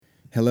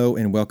Hello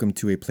and welcome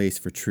to A Place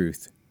for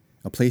Truth.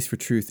 A Place for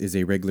Truth is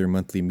a regular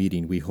monthly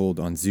meeting we hold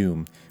on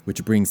Zoom,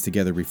 which brings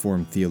together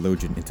Reformed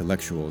theologian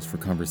intellectuals for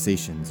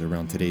conversations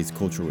around today's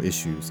cultural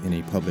issues in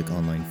a public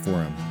online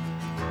forum.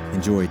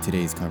 Enjoy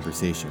today's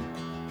conversation.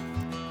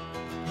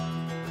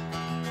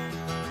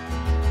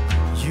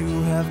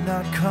 You have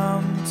not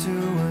come to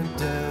a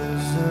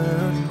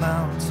desert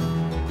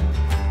mountain.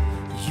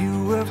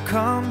 You have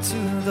come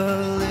to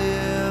the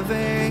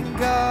living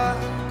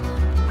God.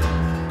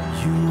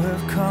 You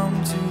have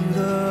come to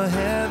the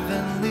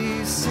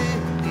heavenly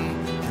city,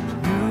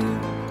 the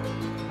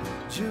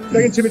new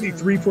 2 Timothy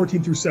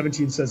 3:14 through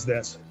 17 says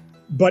this,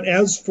 "But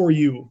as for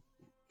you,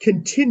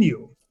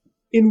 continue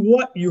in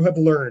what you have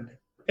learned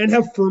and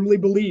have firmly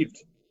believed,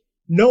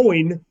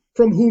 knowing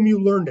from whom you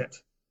learned it,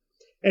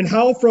 and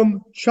how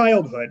from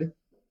childhood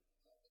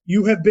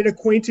you have been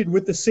acquainted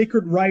with the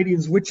sacred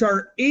writings which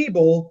are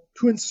able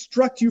to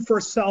instruct you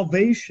for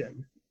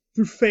salvation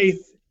through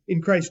faith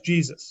in Christ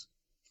Jesus.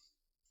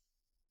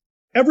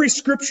 Every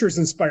scripture is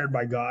inspired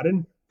by God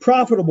and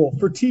profitable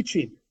for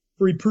teaching,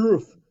 for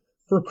reproof,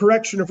 for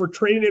correction, and for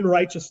training in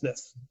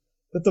righteousness,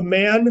 that the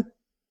man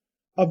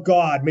of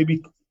God may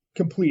be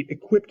complete,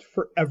 equipped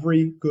for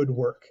every good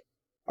work."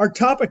 Our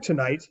topic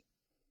tonight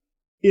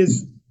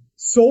is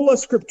Sola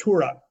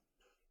Scriptura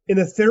in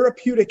a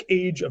therapeutic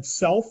age of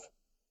self,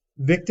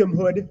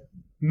 victimhood,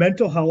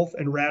 mental health,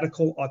 and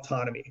radical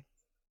autonomy.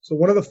 So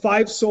one of the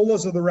five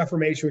solas of the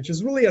Reformation, which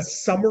is really a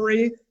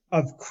summary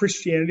of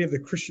Christianity, of the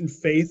Christian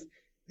faith,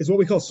 is what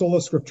we call Sola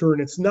Scriptura.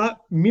 And it's not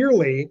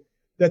merely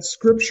that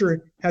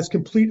Scripture has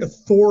complete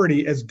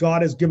authority as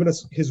God has given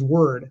us his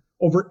word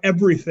over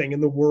everything in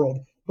the world,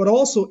 but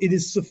also it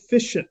is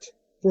sufficient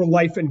for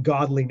life and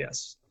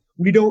godliness.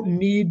 We don't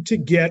need to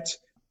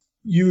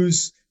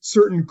use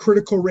certain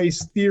critical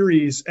race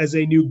theories as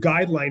a new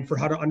guideline for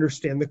how to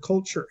understand the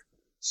culture.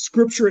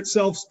 Scripture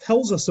itself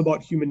tells us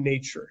about human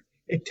nature.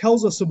 It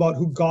tells us about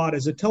who God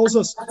is. It tells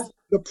us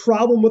the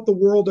problem with the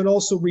world and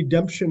also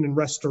redemption and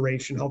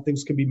restoration, how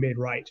things can be made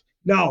right.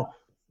 Now,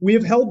 we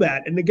have held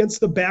that, and against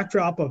the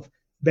backdrop of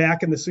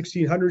back in the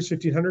 1600s,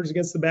 1500s,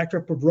 against the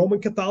backdrop of Roman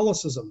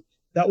Catholicism,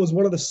 that was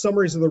one of the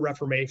summaries of the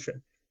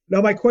Reformation.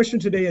 Now, my question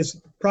today is,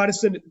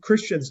 Protestant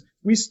Christians,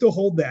 we still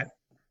hold that.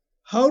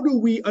 How do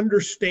we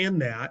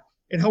understand that?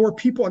 And how are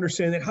people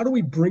understanding that? How do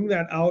we bring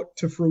that out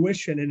to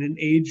fruition in an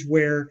age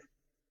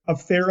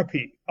of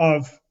therapy,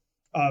 of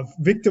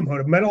victimhood,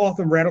 of mental health,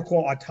 and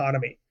radical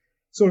autonomy?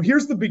 So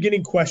here's the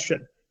beginning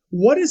question.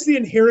 What is the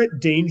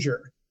inherent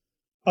danger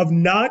of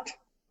not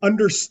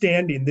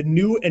understanding the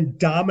new and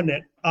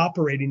dominant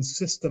operating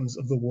systems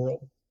of the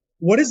world?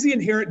 What is the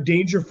inherent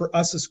danger for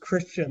us as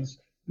Christians,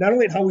 not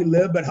only in how we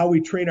live, but how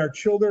we train our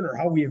children or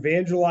how we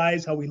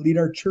evangelize, how we lead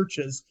our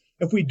churches,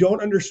 if we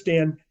don't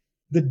understand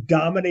the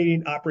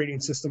dominating operating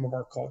system of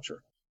our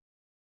culture?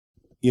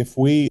 If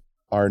we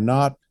are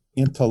not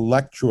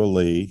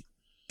intellectually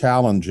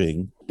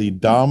challenging the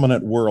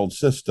dominant world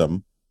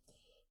system,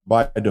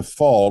 by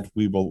default,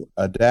 we will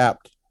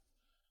adapt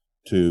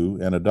to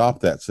and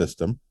adopt that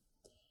system.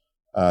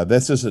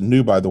 This isn't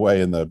new, by the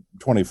way, in the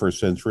 21st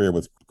century or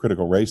with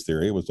critical race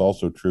theory. It was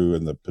also true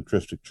in the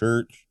patristic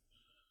church.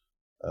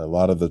 A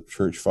lot of the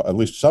church, at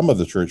least some of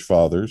the church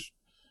fathers,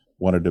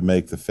 wanted to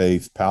make the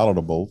faith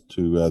palatable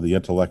to the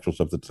intellectuals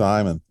of the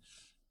time, and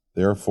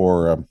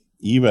therefore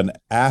even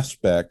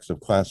aspects of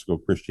classical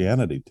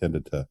Christianity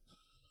tended to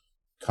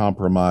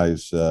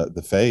compromise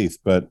the faith.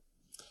 But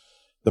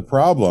the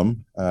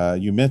problem,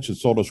 you mentioned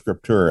Sola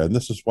Scriptura, and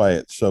this is why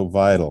it's so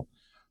vital.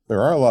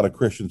 There are a lot of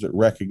Christians that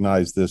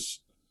recognize this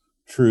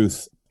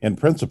truth in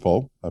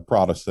principle,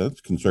 Protestants,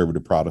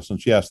 conservative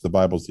Protestants. Yes, the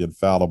Bible's the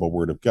infallible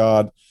Word of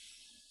God.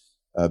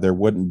 There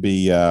wouldn't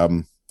be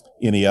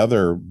any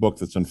other book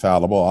that's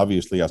infallible.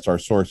 Obviously, that's our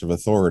source of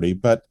authority.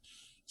 But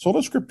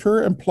Sola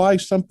Scriptura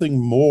implies something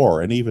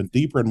more and even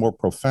deeper and more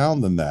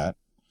profound than that.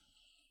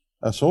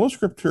 Sola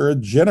Scriptura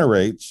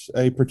generates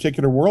a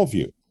particular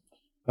worldview.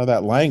 Now,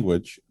 that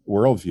language,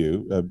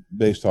 worldview,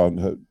 based on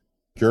a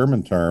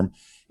German term,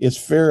 is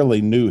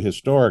fairly new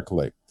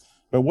historically.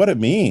 But what it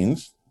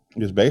means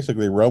is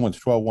basically Romans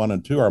 12:1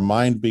 and 2, our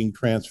mind being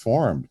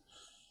transformed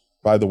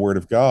by the Word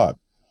of God.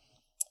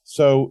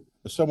 So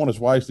someone has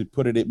wisely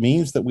put it, it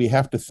means that we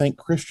have to think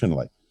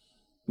Christianly.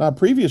 Now,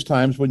 previous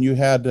times when you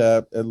had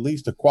at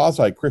least a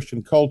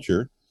quasi-Christian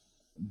culture,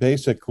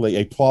 basically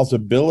a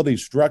plausibility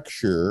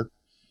structure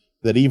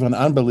that even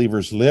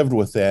unbelievers lived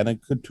within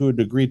and could to a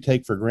degree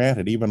take for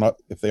granted, even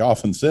if they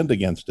often sinned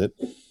against it,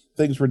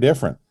 things were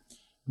different.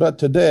 But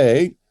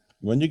today,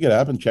 when you get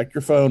up and check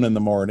your phone in the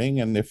morning,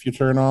 and if you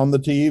turn on the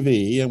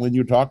TV, and when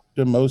you talk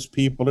to most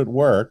people at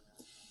work,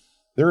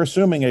 they're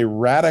assuming a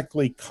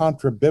radically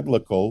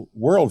contra-biblical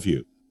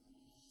worldview.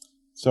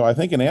 So I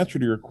think in answer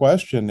to your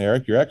question,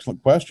 Eric, your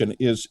excellent question,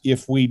 is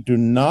if we do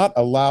not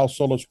allow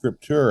Sola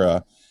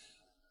Scriptura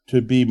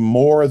to be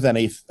more than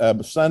a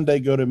Sunday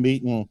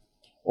go-to-meeting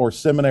or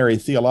seminary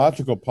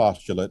theological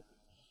postulate,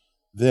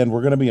 then we're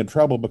going to be in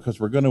trouble,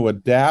 because we're going to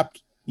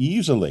adapt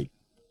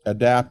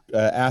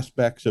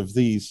aspects of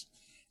these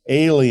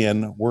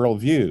alien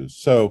worldviews.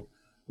 So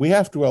we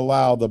have to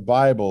allow the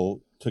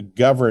Bible to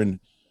govern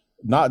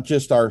not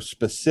just our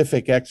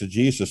specific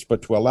exegesis,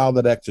 but to allow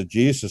that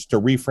exegesis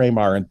to reframe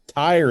our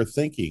entire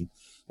thinking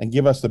and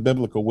give us the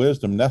biblical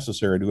wisdom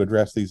necessary to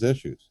address these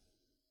issues.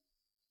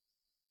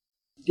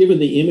 Given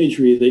the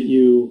imagery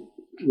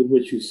with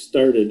which you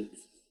started,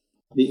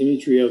 the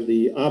imagery of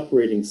the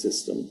operating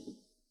system,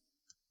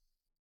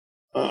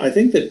 I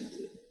think that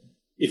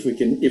if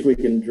we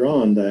can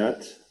draw on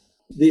that,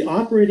 the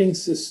operating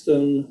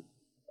system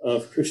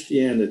of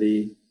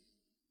Christianity,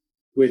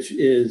 which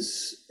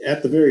is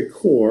at the very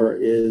core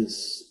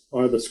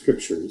are the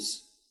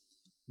scriptures.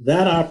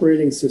 That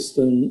operating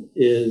system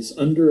is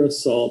under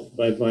assault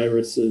by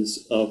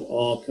viruses of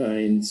all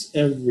kinds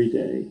every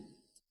day.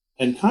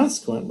 And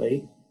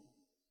consequently,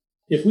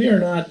 if we are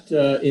not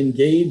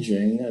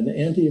engaging an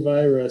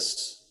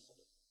antivirus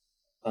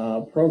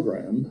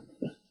program,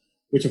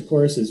 which of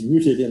course is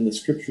rooted in the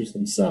scriptures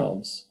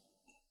themselves,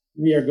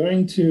 we are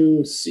going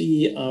to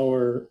see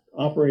our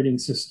operating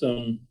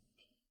system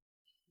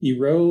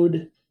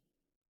erode,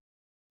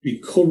 be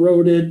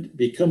corroded,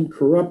 become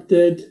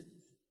corrupted,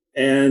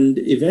 and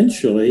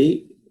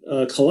eventually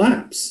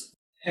collapse.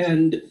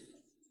 And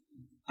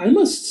I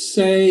must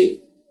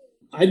say,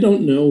 I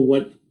don't know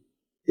what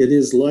it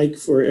is like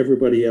for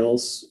everybody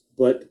else,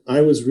 but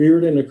I was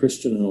reared in a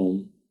Christian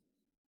home.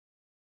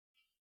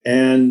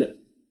 And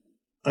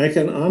I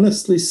can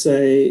honestly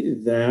say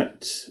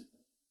that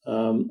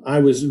I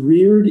was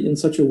reared in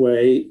such a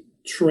way,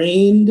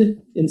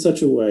 trained in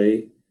such a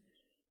way,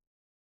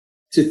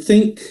 to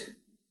think,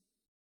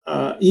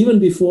 even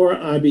before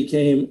I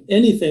became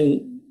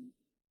anything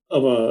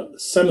of a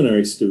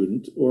seminary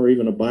student or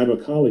even a Bible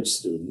college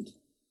student,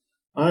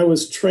 I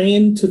was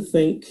trained to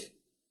think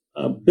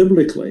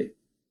biblically.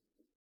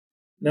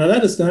 Now,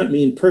 that does not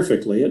mean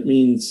perfectly.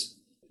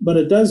 But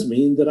it does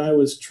mean that I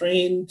was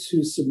trained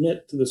to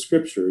submit to the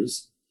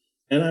scriptures,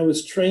 and I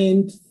was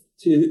trained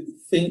to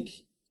think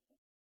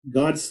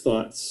God's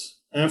thoughts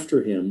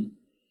after him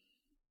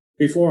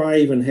before I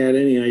even had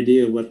any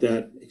idea what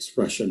that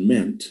expression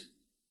meant.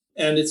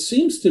 And it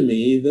seems to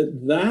me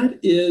that that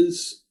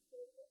is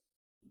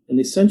an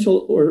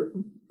essential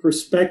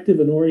perspective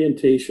and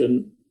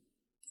orientation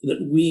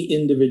that we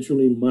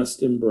individually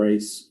must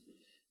embrace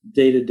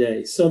day to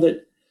day, so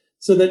that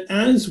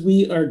as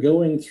we are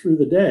going through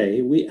the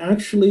day, we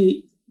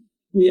actually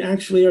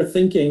are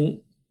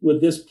thinking, would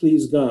this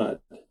please God?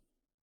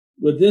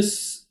 Would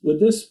this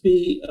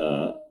be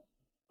a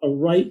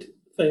right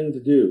thing to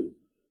do?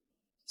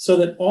 So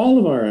that all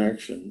of our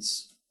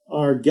actions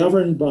are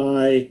governed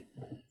by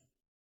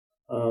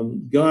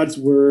God's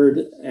word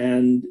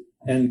and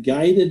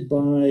guided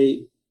by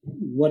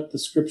what the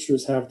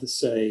scriptures have to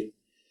say.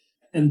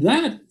 And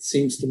that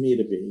seems to me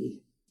to be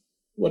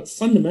what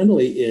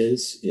fundamentally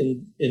is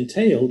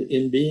entailed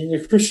in being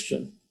a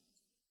Christian.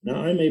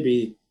 Now, I may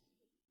be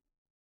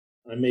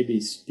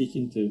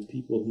speaking to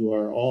people who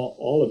are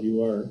all of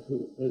you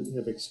who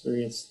have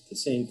experienced the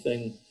same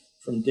thing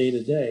from day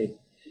to day,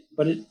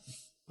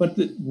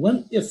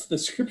 if the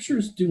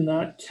scriptures do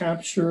not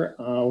capture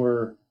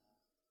our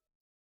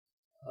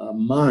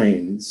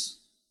minds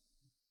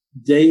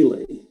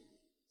daily,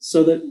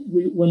 so that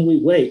when we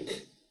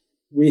wake,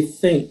 we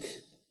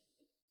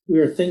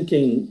are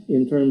thinking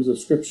in terms of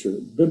scripture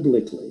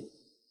biblically,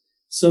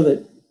 so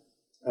that,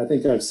 I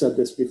think I've said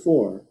this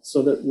before,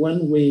 so that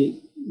when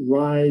we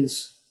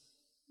rise,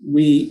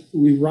 we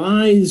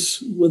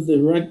rise with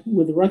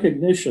the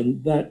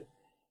recognition that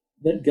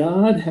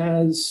God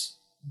has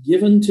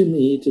given to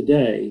me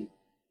today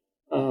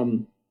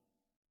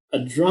a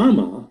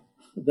drama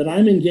that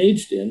I'm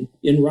engaged in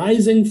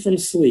rising from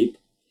sleep,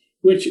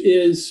 which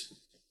is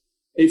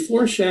a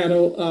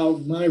foreshadow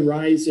of my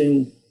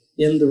rising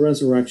in the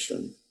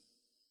resurrection,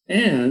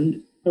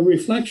 and a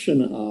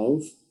reflection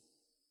of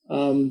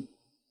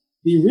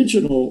the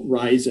original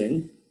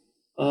rising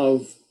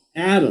of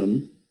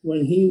Adam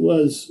when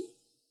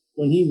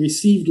he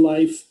received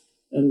life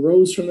and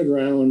rose from the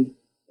ground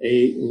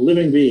a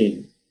living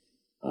being.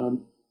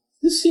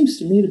 This seems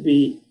to me to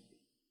be,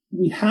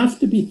 we have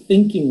to be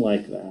thinking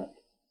like that.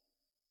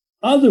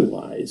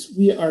 Otherwise,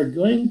 we are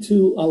going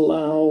to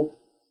allow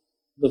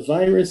the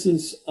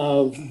viruses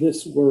of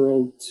this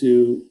world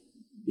to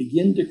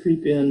begin to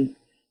creep in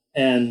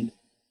and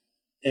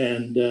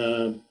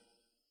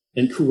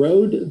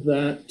corrode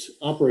that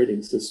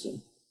operating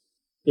system.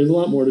 There's a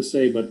lot more to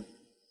say, but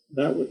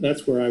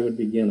that's where I would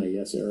begin, I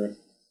guess, Eric.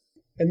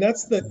 And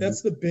that's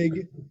the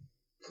big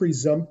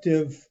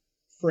presumptive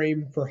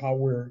frame for how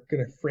we're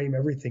going to frame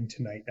everything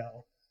tonight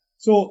now.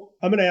 So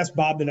I'm going to ask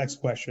Bob the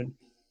next question.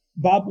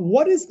 Bob,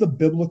 what is the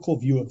biblical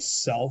view of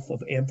self,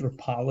 of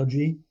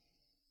anthropology?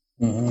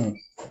 Mm-hmm.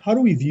 How do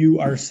we view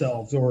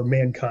ourselves or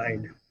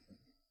mankind?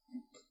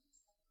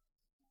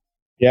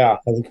 Yeah,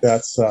 I think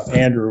that's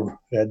Andrew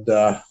had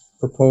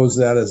proposed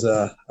that as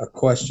a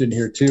question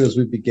here too as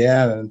we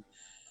began,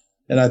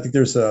 and I think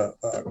there's a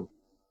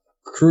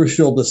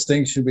crucial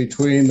distinction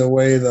between the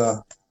way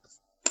the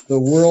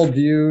world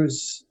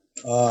views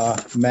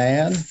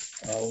man,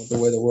 the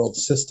way the world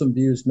system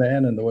views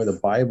man, and the way the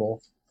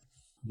Bible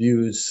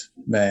views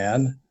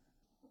man.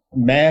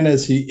 Man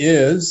as he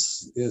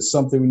is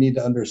something we need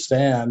to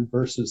understand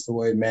versus the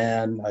way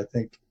man, I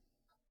think,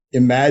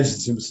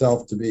 imagines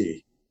himself to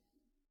be.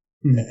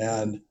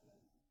 And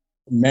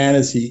man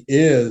as he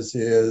is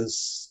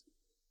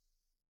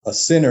a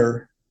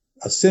sinner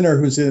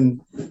who's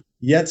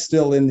yet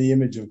still in the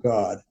image of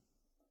God.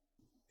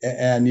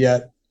 And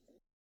yet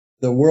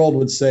the world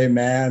would say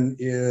man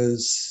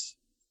is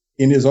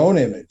in his own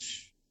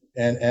image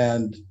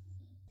and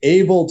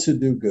able to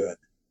do good.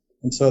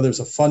 And so there's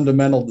a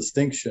fundamental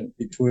distinction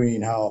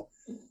between how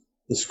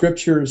the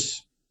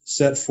scriptures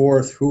set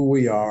forth who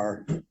we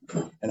are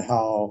and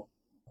how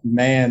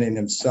man in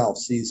himself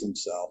sees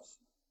himself.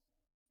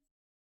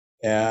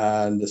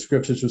 And the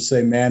scriptures would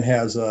say man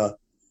has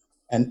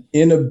an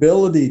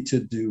inability to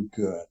do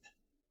good,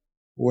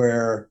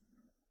 where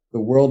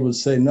the world would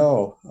say,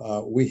 no,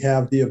 we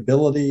have the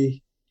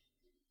ability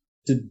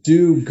to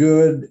do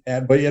good,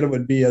 but yet it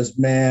would be as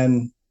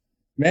man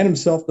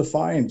himself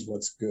defines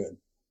what's good.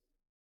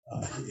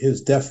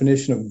 His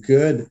definition of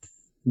good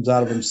comes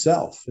out of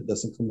himself. It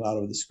doesn't come out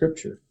of the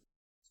scripture.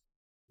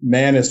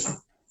 Man is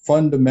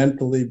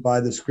fundamentally, by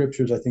the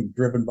scriptures, I think,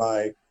 driven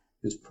by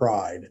his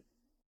pride,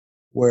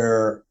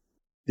 where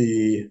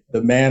the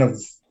man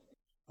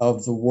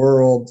of the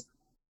world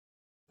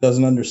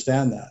doesn't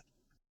understand that.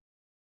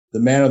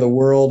 The man of the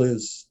world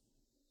is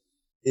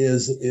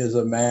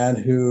a man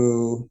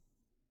who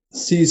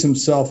sees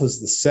himself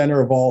as the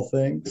center of all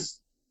things,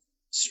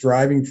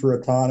 striving for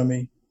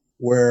autonomy,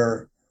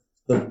 where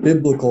the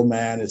biblical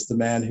man is the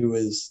man who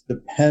is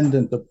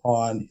dependent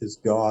upon his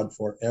God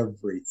for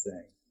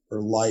everything,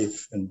 for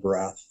life and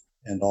breath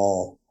and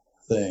all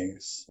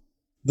things.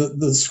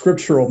 The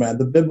scriptural man,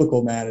 the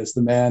biblical man, is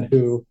the man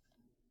who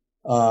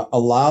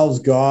allows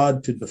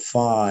God to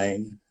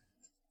define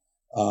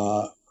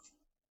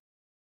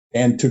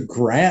and to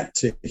grant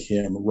to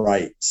him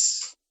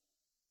rights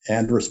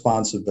and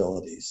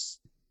responsibilities,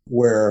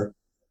 where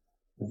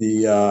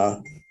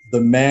the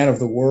man of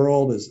the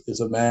world is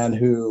a man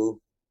who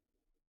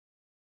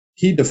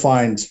he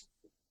defines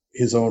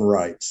his own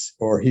rights,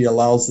 or he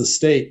allows the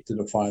state to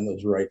define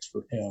those rights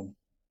for him.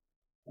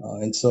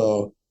 And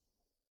so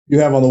you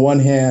have, on the one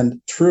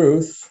hand,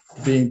 truth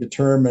being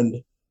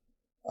determined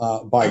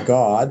by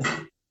God,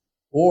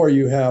 or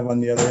you have, on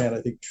the other hand,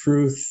 I think,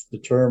 truth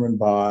determined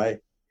by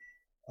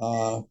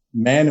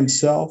man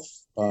himself,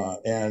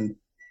 and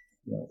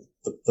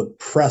the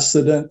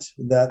precedent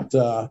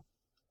that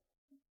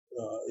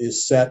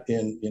is set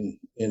in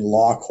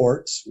law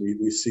courts.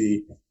 We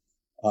see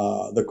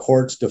the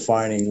courts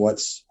defining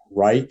what's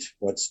right,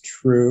 what's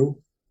true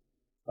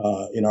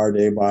in our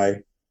day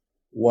by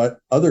what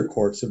other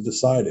courts have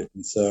decided.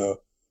 And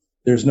so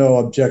there's no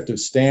objective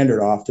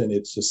standard often.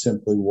 It's just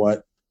simply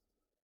what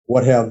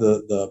have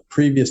the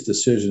previous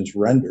decisions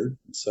rendered.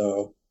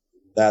 So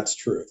that's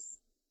truth.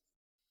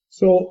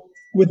 So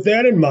with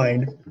that in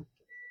mind,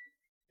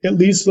 at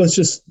least let's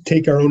just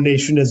take our own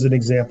nation as an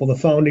example. The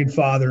founding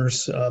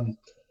fathers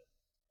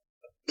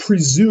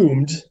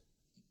presumed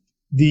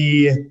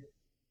the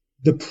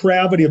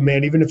depravity of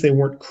man, even if they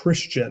weren't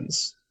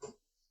Christians,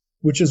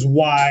 which is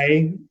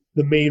why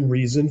the main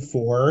reason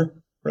for,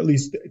 or at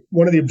least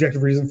one of the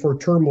objective reasons for,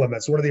 term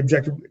limits, one of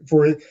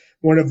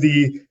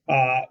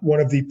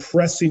the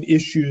pressing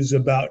issues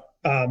about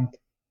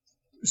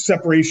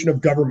separation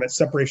of government,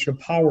 separation of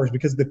powers,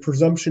 because the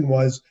presumption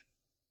was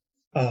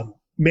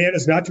man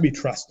is not to be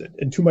trusted,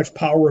 and too much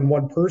power in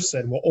one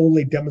person will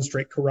only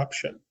demonstrate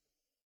corruption.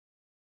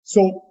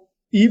 So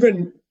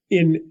even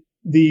in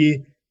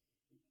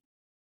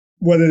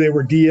whether they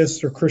were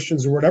deists or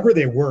Christians or whatever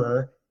they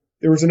were,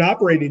 there was an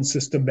operating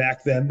system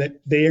back then that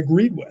they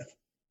agreed with.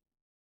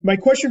 My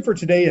question for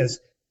today is,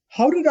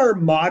 how did our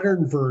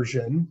modern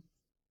version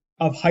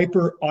of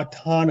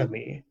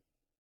hyper-autonomy,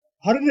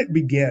 how did it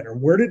begin, or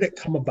where did it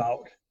come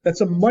about?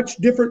 That's a much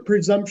different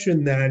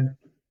presumption than,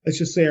 let's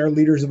just say, our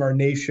leaders of our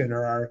nation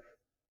or our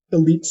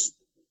elites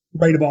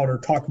write about or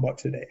talk about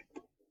today.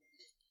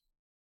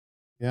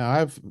 Yeah,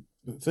 I've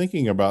been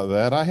thinking about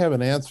that. I have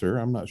an answer.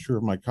 I'm not sure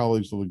if my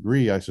colleagues will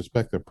agree. I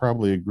suspect they'll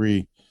probably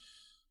agree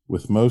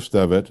with most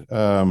of it.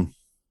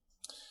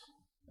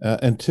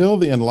 Until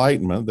the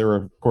Enlightenment, there were,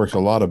 of course, a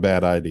lot of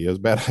bad ideas.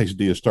 Bad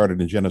ideas started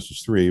in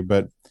Genesis 3,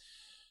 but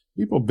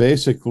people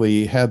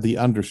basically had the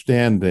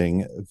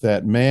understanding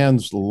that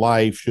man's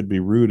life should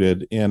be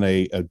rooted in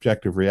a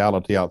objective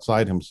reality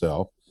outside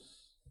himself.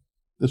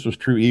 This was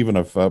true even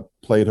of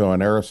Plato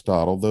and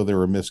Aristotle, though they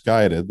were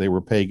misguided. They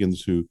were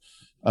pagans who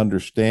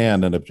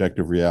understand an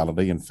objective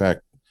reality. In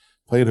fact,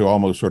 Plato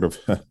almost sort of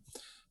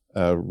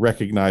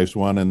recognized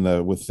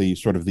one with the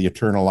sort of the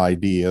eternal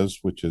ideas,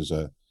 which is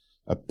a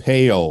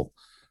pale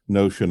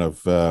notion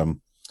of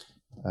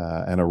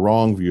and a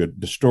wrong view, a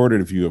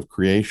distorted view of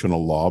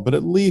creational law, but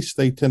at least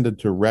they tended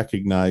to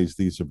recognize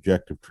these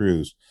objective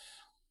truths.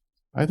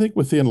 I think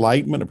with the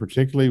Enlightenment, and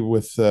particularly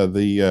with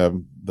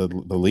the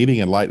leading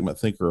Enlightenment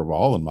thinker of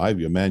all, in my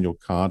view, Immanuel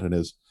Kant, and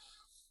his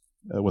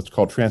what's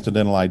called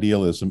transcendental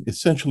idealism.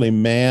 Essentially,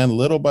 man,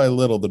 little by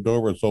little, the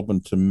door was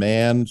open to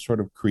man sort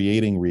of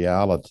creating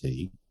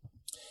reality.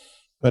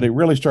 But it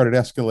really started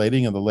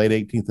escalating in the late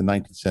 18th and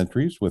 19th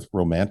centuries with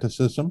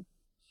Romanticism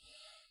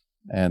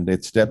and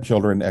its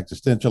stepchildren,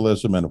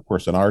 existentialism, and of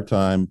course, in our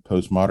time,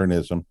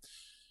 postmodernism,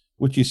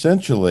 which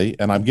essentially,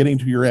 and I'm getting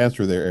to your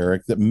answer there,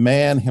 Eric, that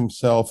man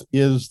himself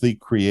is the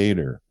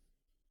creator.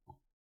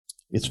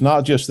 It's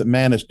not just that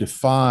man is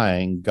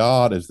defying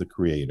God as the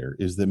creator,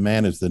 is that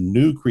man is the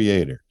new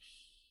creator.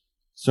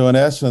 So in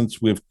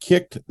essence, we've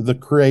kicked the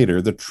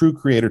creator, the true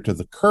creator, to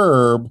the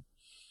curb,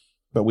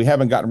 but we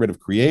haven't gotten rid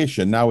of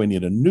creation. Now we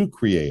need a new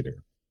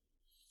creator.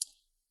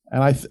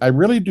 And I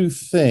really do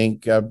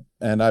think,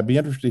 and I'd be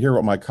interested to hear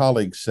what my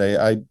colleagues say.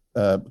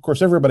 Of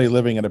course, everybody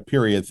living in a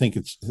period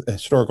it's a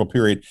historical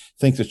period,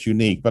 thinks it's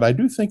unique, but I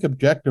do think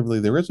objectively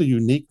there is a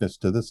uniqueness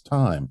to this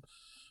time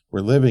we're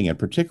living in,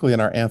 particularly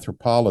in our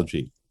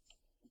anthropology,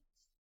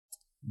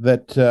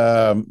 that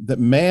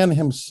man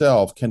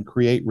himself can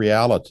create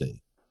reality.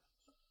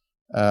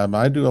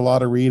 I do a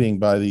lot of reading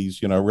by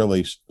these,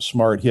 really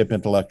smart, hip,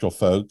 intellectual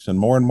folks, and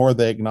more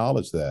they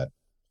acknowledge that.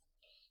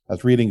 I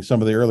was reading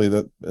some of the early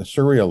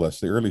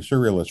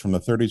surrealists from the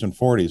 30s and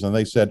 40s, and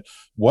they said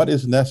what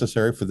is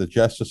necessary for the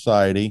just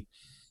society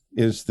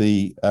is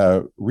the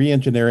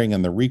re-engineering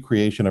and the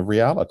recreation of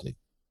reality.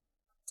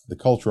 The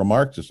cultural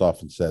Marxists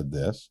often said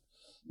this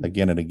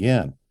again and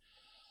again.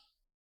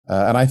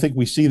 And I think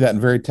we see that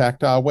in very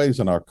tactile ways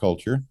in our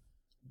culture,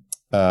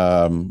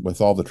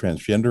 with all the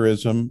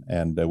transgenderism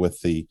and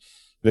with the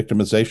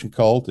victimization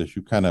cult, as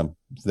you kind of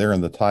there in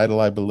the title,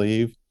 I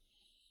believe,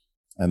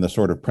 and the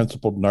sort of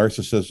principled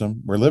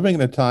narcissism. We're living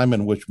in a time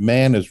in which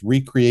man is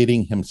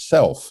recreating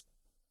himself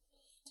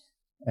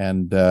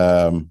and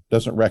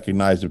doesn't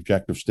recognize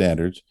objective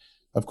standards.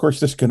 Of course,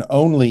 this can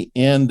only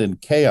end in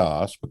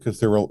chaos because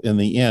there will, in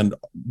the end,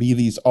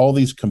 be all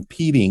these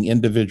competing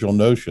individual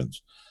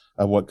notions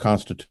of what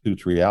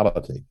constitutes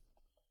reality.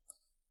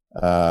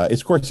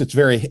 Of course, it's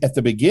at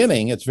the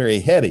beginning, it's very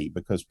heady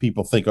because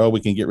people think, oh,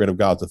 we can get rid of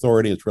God's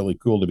authority. It's really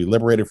cool to be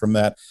liberated from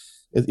that.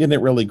 Isn't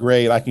it really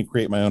great? I can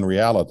create my own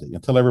reality,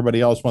 until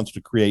everybody else wants to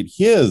create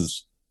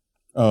his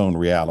own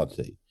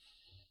reality.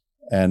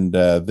 And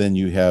then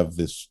you have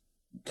this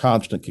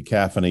constant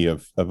cacophony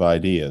of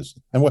ideas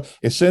and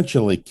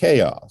essentially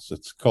chaos.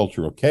 It's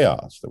cultural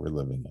chaos that we're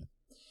living in.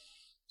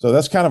 So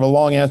that's kind of a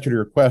long answer to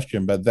your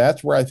question, but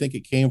that's where I think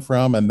it came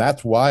from. And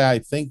that's why I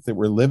think that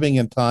we're living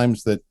in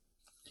times that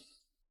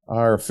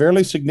are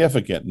fairly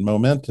significant and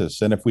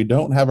momentous. And if we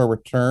don't have a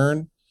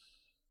return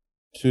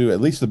to, at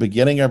least the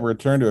beginning of a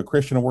return to a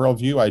Christian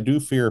worldview, I do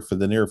fear for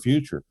the near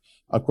future.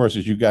 Of course,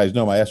 as you guys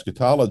know, my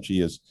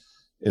eschatology is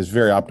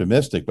very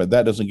optimistic, but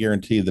that doesn't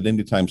guarantee that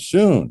anytime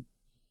soon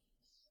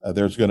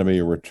there's going to be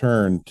a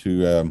return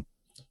to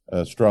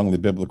a strongly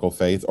biblical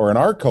faith, or in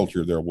our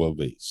culture there will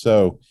be.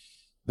 So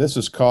this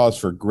is cause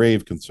for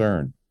grave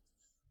concern.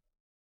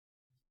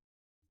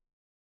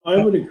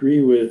 I would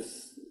agree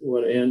with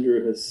what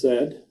Andrew has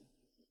said,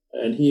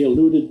 and he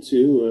alluded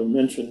to,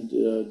 mentioned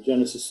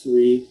Genesis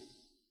 3,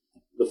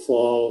 the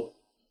fall.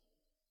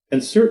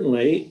 And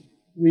certainly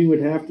we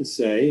would have to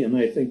say, and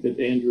I think that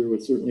Andrew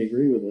would certainly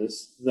agree with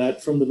this,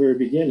 that from the very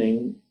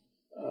beginning,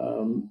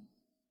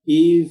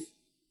 Eve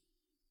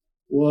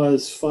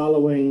was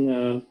following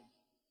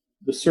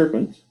the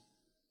serpent,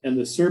 and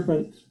the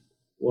serpent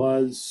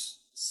was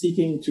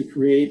seeking to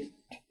create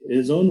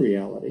his own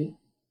reality.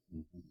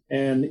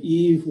 And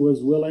Eve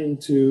was willing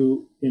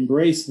to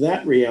embrace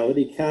that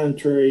reality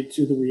contrary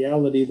to the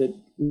reality that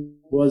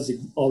was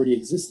already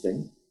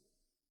existing.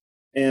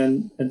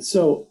 And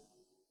so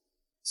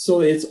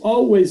it's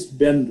always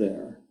been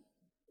there.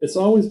 It's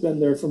always been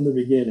there from the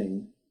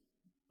beginning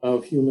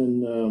of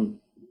human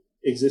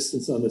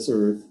existence on this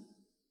earth,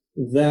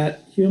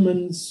 that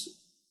humans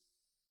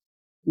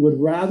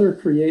would rather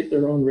create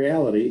their own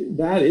reality.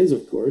 That is,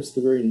 of course, the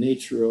very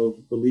nature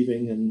of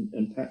believing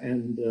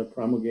and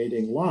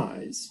promulgating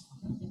lies.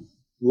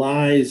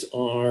 Lies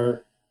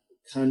are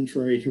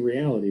contrary to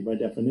reality by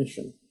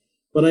definition.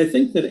 But I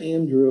think that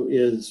Andrew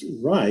is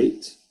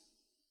right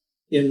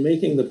in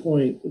making the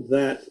point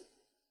that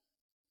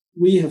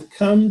we have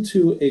come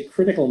to a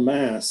critical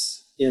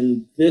mass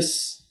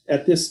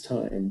at this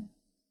time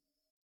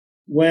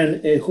when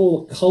a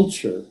whole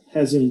culture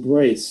has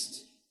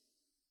embraced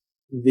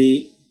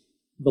the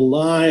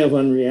lie of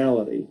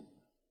unreality.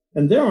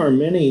 And there are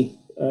many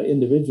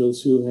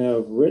individuals who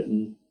have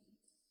written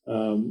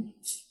on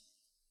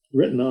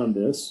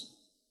this.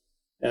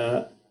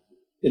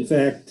 In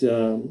fact,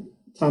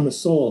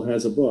 Thomas Sowell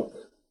has a book.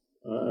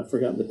 I've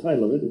forgotten the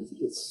title of it.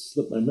 It's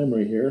slipped my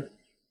memory here.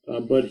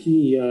 But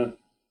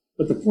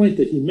the point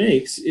that he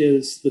makes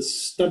is the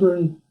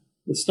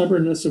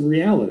stubbornness of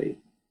reality.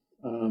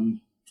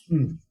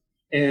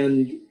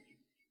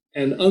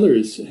 And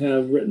others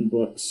have written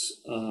books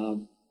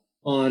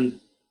on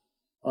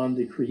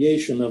the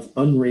creation of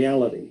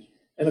unreality.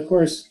 And of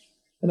course,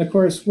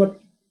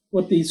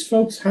 what these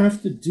folks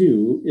have to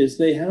do is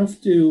they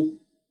have to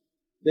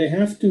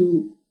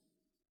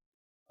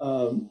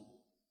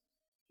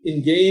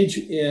engage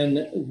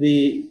in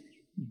the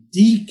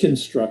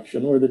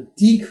deconstruction or the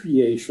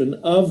decreation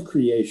of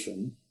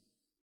creation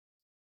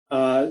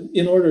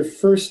in order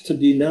first to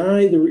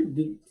deny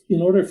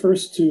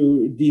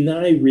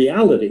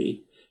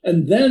reality,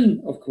 and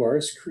then, of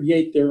course,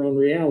 create their own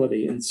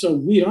reality. And so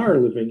we are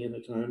living in a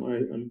time,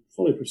 I'm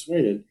fully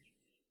persuaded,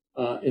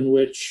 in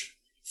which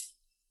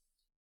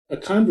a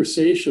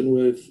conversation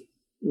with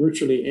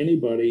virtually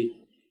anybody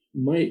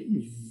might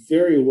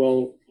very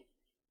well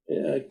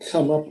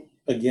come up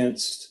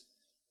against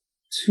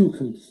two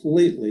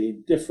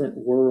completely different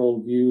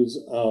worldviews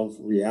of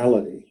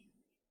reality.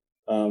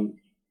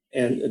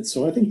 And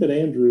so I think that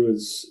Andrew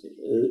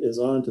is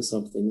on to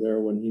something there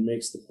when he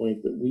makes the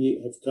point that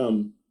we have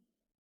come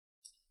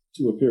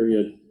to a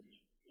period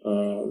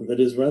that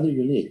is rather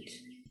unique.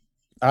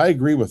 I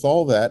agree with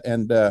all that.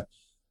 And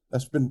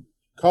that's been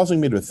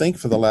causing me to think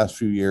for the last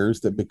few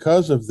years that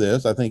because of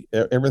this, I think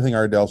everything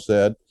Ardell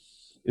said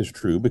is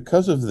true.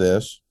 Because of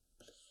this,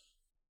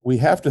 we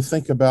have to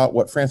think about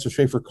what Francis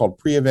Schaeffer called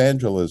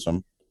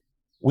pre-evangelism.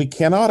 We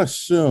cannot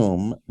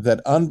assume that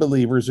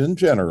unbelievers in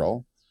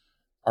general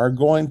are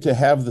going to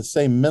have the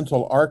same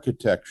mental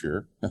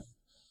architecture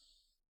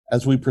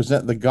as we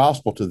present the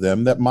gospel to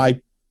them, that my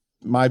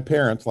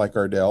parents, like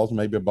Ardell's,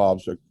 maybe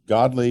Bob's, are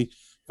godly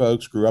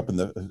folks, grew up in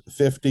the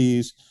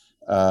 50s,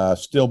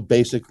 still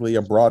basically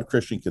a broad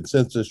Christian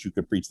consensus. You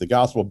could preach the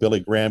gospel.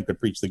 Billy Graham could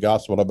preach the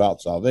gospel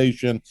about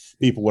salvation.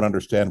 People would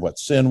understand what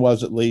sin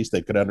was, at least.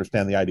 They could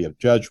understand the idea of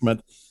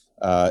judgment.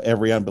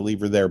 Every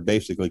unbeliever there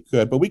basically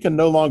could. But we can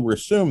no longer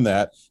assume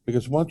that,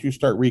 because once you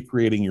start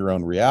recreating your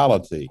own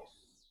reality,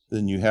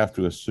 then you have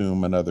to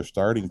assume another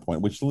starting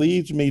point, which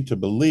leads me to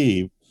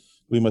believe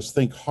we must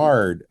think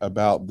hard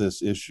about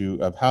this issue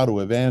of how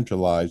to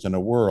evangelize in a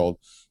world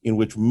in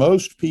which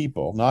most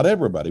people, not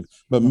everybody,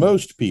 but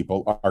most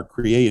people are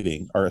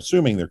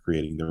assuming they're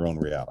creating their own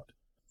reality.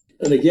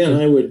 And again,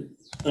 I would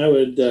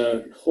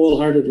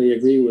wholeheartedly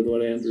agree with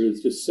what Andrew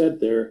has just said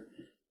there,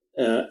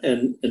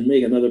 and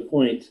make another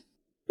point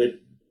that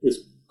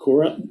is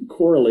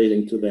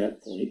correlating to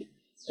that point,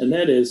 and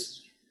that is,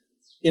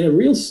 in a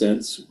real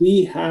sense,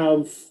 we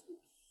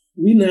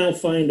now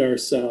find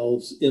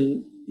ourselves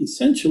in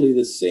essentially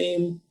the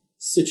same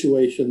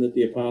situation that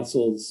the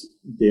apostles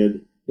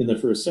did in the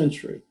first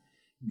century,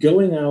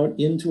 going out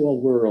into a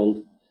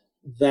world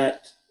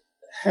that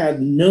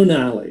had no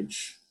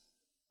knowledge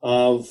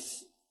of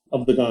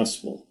the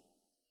gospel.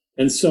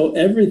 And so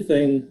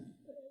everything,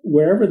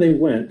 wherever they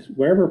went,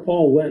 wherever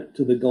Paul went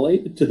to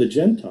the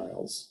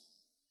Gentiles,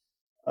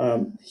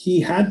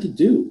 he had to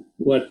do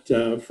what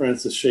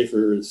Francis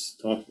Schaeffer is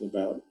talking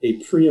about, a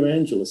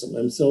pre-evangelism.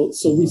 And so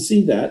we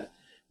see that.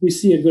 We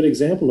see a good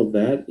example of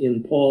that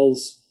in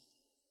Paul's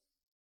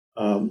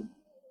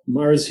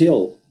Mars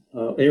Hill,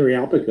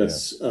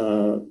 Areopagus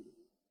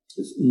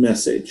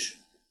message,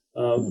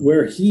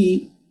 where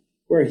he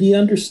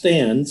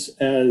understands,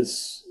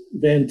 as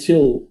Van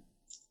Til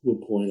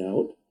would point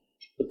out,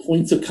 the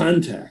points of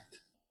contact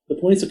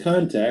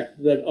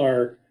that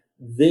are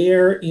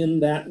there in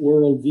that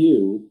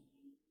worldview,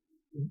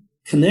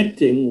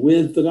 connecting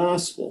with the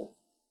gospel.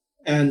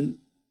 And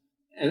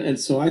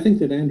so I think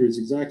that Andrew is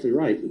exactly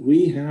right.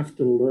 We have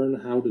to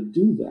learn how to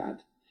do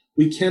that.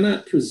 We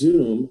cannot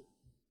presume,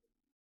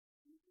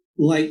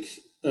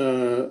 like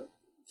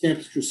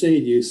Campus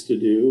Crusade used to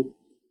do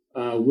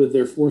with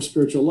their 4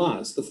 spiritual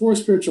laws. The 4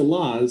 spiritual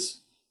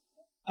laws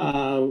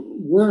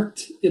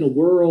worked in a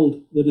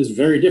world that is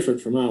very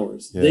different from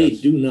ours. Yes. They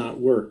do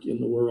not work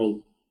in the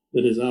world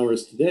that is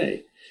ours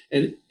today.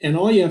 And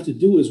all you have to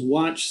do is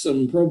watch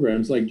some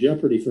programs like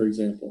Jeopardy, for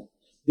example.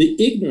 The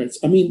ignorance,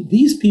 I mean,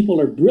 these people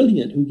are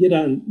brilliant who get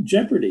on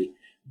Jeopardy,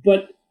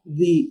 but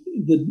the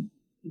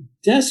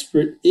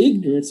desperate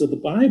ignorance of the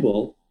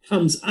Bible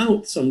comes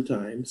out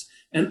sometimes,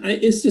 and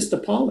it's just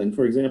appalling.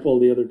 For example,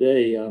 the other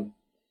day, a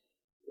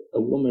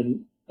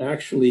woman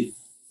actually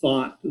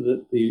thought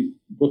that the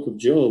book of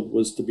Job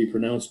was to be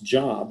pronounced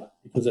Job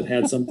because it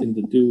had something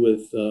to do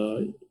with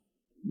a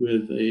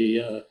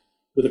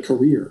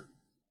career.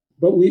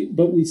 But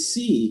we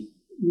see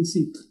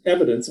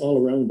evidence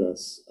all around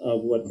us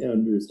of what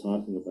Andrew is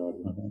talking about.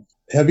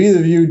 Have either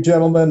of you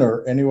gentlemen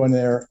or anyone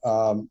there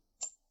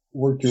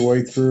worked your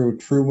way through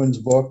Truman's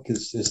book,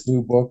 his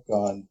new book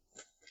on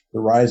the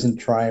rise and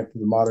triumph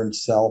of the modern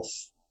self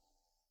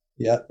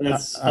yet?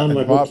 That's on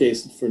my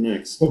bookcase for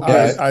next.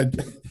 Okay.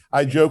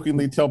 I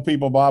jokingly tell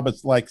people, Bob,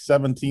 it's like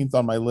 17th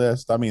on my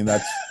list. I mean,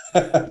 that's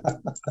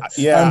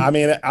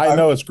I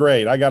know it's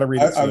great. I got to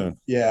read it soon.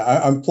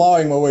 I'm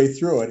plowing my way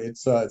through it.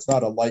 It's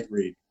not a light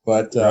read,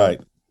 but right.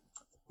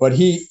 But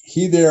he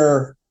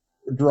there,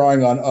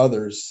 drawing on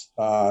others,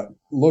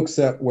 looks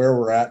at where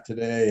we're at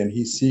today, and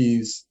he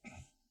sees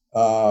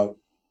not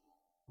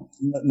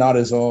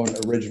his own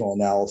original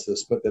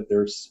analysis, but that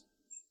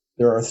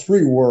there are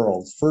 3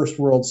 worlds: first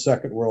world,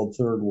 second world,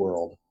 third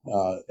world,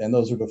 and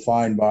those are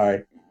defined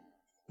by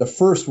the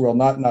first world,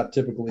 not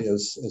typically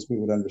as we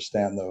would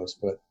understand those,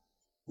 but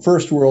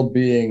first world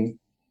being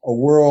a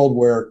world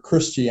where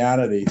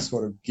Christianity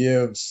sort of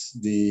gives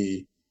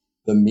the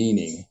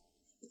meaning,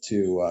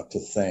 to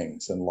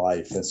things and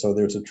life. And so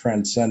there's a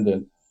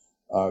transcendent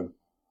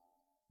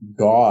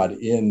God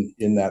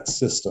in that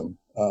system,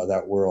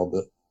 that world.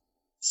 The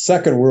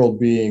second world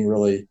being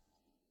really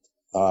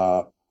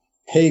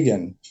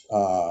pagan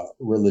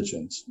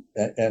religions,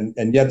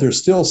 and yet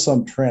there's still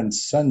some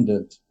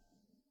transcendent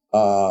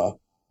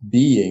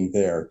being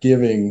there,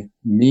 giving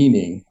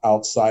meaning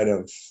outside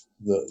of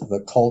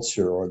the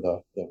culture or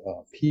the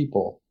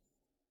people.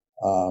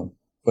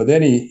 But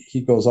then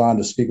he goes on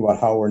to speak about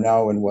how we're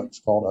now in what's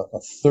called a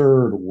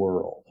third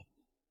world,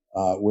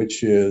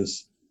 which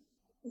is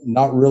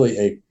not really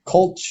a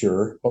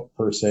culture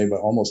per se, but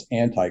almost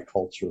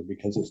anti-culture,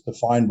 because it's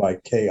defined by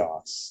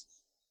chaos.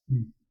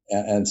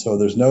 And so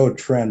there's no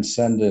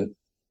transcendent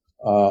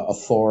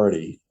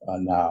authority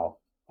now,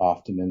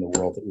 often in the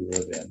world that we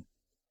live in.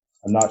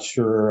 I'm not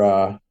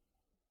sure,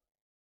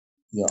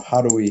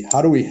 how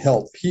do we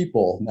help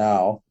people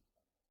now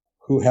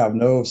who have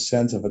no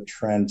sense of a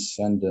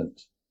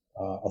transcendent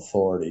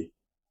authority?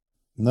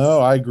 No,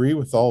 I agree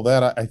with all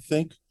that. I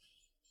think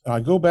I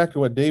go back to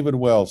what David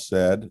Wells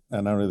said,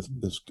 and I know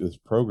this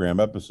program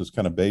episode is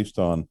kind of based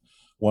on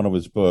one of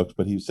his books,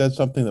 but he said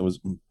something that was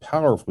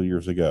powerful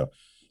years ago.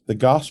 The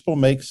gospel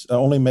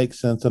only makes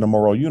sense in a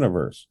moral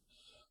universe.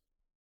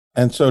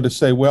 And so to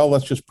say, well,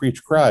 let's just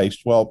preach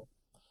Christ. Well,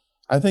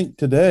 I think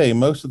today,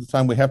 most of the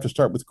time, we have to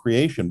start with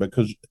creation,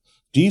 because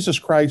Jesus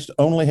Christ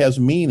only has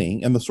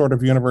meaning in the sort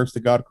of universe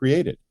that God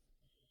created.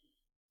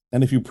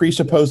 And if you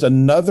presuppose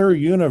another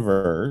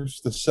universe,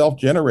 the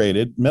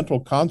self-generated mental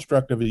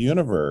construct of a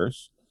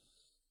universe,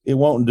 it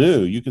won't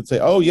do. You could say,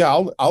 oh, yeah,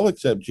 I'll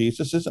accept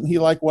Jesus. Isn't he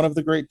like one of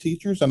the great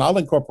teachers? And I'll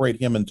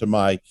incorporate him into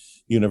my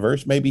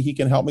universe. Maybe he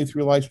can help me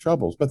through life's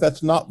troubles. But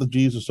that's not the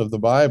Jesus of the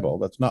Bible.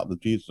 That's not the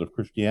Jesus of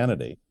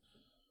Christianity.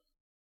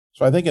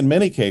 So I think in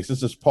many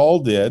cases, as Paul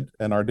did,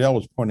 and Ardell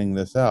was pointing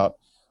this out,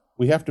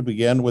 we have to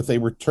begin with a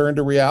return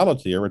to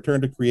reality, a return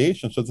to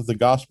creation, so that the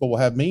gospel will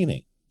have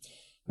meaning.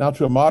 Now,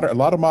 to a lot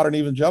of modern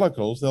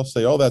evangelicals, they'll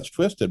say, oh, that's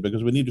twisted,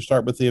 because we need to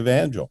start with the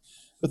evangel.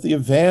 But the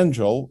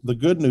evangel, the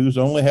good news,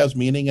 only has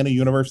meaning in a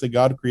universe that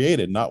God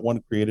created, not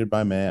one created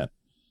by man.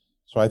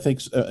 So I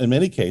think in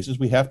many cases,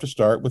 we have to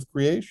start with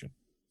creation.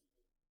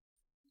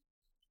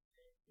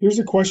 Here's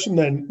a question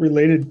then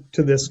related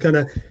to this, kind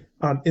of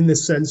in the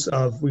sense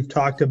of, we've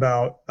talked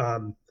about,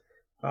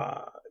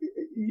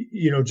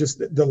 just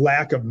the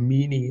lack of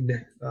meaning.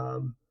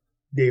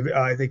 David,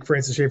 I think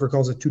Francis Schaeffer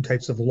calls it two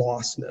types of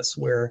lostness,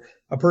 where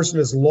a person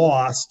is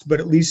lost, but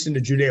at least in the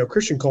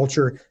Judeo-Christian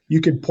culture, you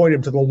can point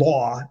them to the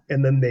law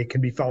and then they can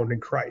be found in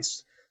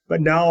Christ.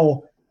 But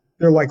now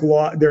they're like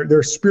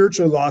they're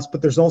spiritually lost,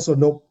 but there's also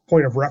no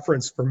point of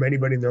reference from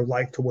anybody in their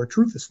life to where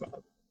truth is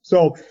found.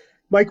 So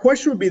my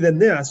question would be then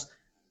this: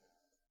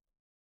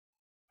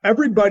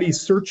 everybody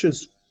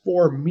searches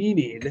for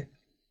meaning,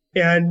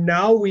 and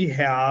now we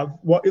have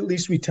what at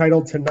least we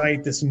titled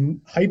tonight this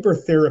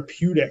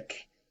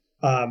hyper-therapeutic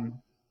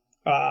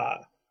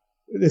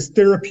this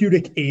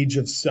therapeutic age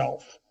of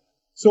self.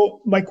 So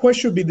my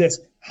question would be this: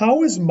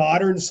 how has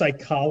modern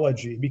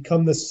psychology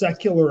become the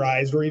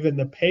secularized or even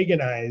the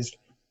paganized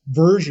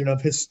version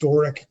of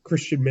historic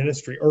Christian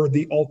ministry, or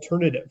the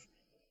alternative?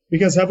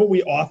 Because haven't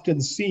we often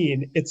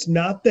seen, it's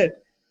not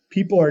that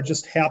people are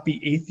just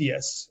happy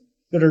atheists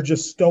that are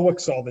just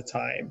stoics all the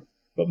time,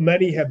 but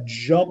many have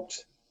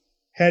jumped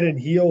head and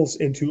heels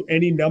into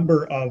any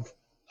number of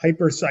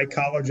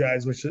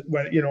hyper-psychologized, which,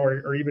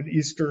 or even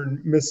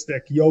Eastern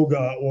mystic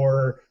yoga,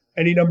 or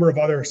any number of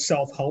other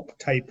self-help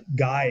type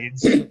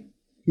guides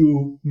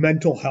to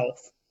mental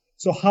health.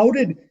 So how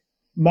did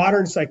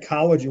modern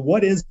psychology,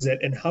 what is it,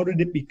 and how did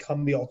it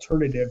become the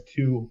alternative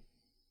to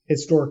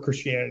historic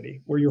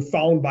Christianity, where you're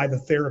found by the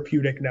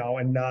therapeutic now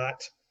and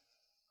not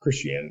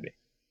Christianity?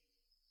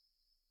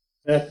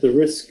 At the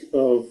risk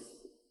of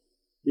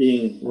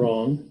being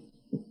wrong,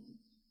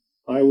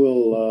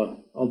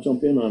 I'll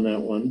jump in on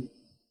that one.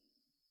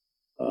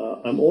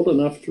 I'm old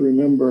enough to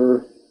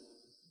remember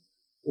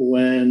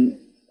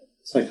when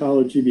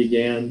psychology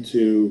began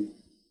to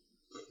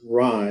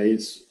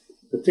rise,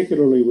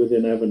 particularly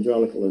within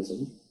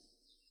evangelicalism.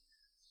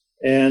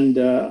 And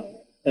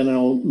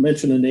I'll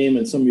mention a name,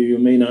 and some of you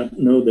may not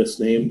know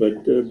this name,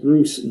 but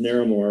Bruce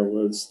Naramore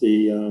was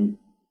the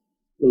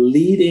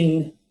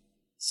leading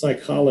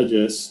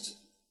psychologist,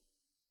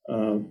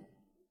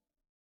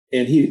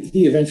 and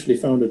he eventually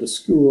founded a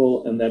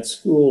school, and that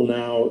school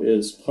now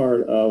is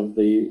part of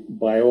the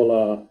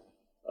Biola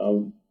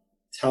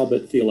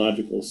Talbot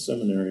Theological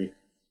Seminary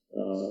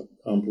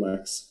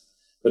complex.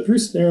 But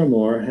Bruce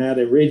Naramore had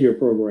a radio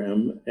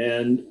program,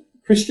 and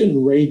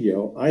Christian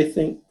radio, I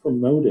think,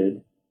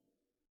 promoted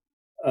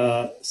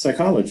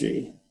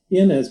psychology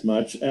in as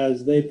much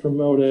as they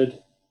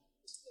promoted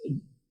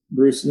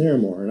Bruce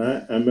Naramore. And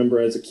I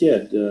remember as a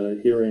kid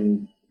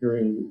hearing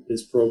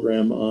his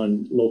program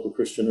on local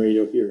Christian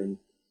radio here in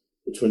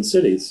the Twin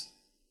Cities.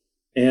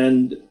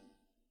 And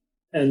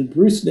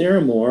Bruce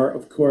Naramore,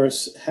 of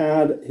course,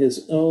 had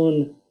his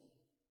own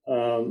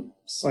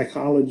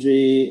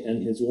psychology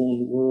and his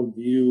own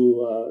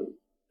worldview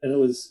and it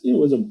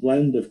was a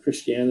blend of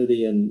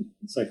Christianity and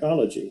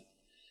psychology.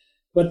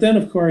 But then,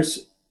 of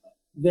course,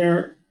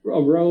 there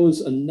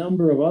arose a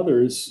number of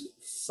others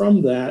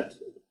from that,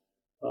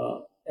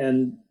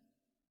 and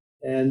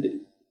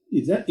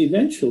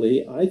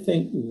eventually, I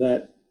think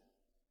that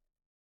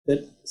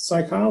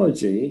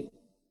psychology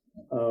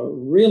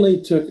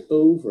really took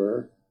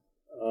over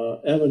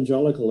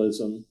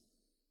evangelicalism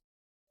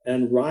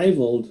and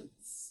rivaled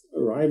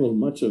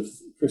much of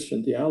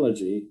Christian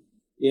theology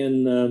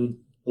in the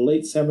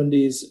late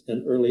 70s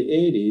and early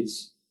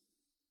 80s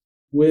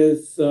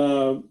with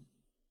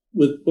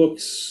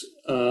books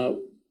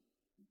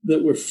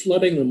that were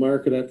flooding the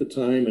market at the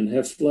time and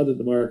have flooded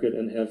the market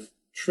and have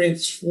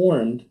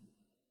transformed,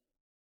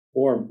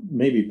 or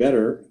maybe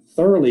better,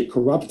 thoroughly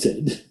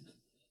corrupted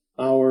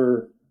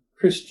our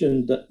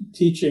Christian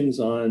teachings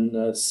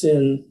on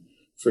sin,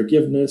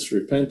 forgiveness,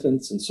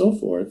 repentance, and so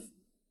forth.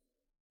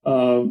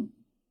 From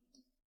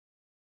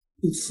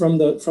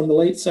the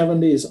late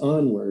 70s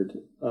onward,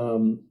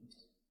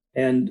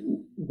 and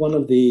one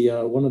of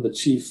the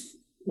chief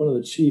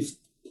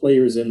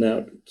players in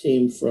that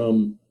came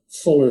from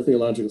Fuller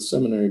Theological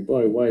Seminary.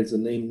 Boy, why is the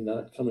name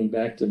not coming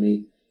back to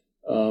me?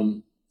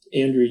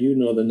 Andrew, you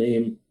know the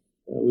name.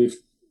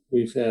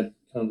 We've had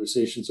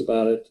conversations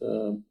about it.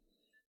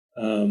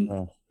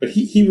 But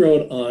he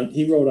wrote on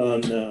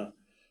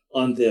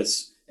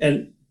this,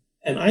 and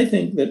I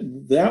think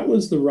that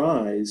was the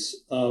rise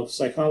of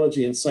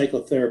psychology and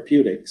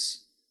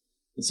psychotherapeutics.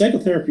 And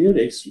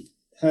psychotherapeutics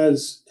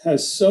has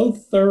so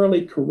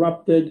thoroughly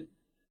corrupted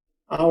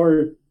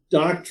our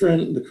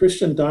doctrine, the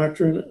Christian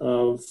doctrine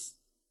of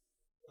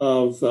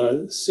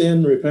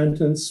sin,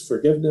 repentance,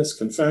 forgiveness,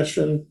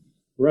 confession,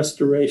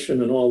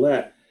 restoration, and all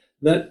that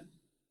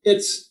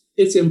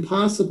it's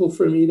impossible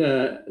for me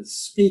to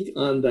speak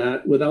on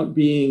that without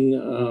being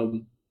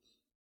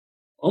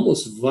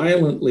almost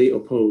violently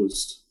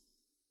opposed.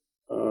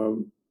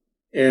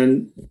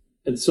 And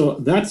so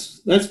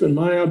that's been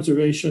my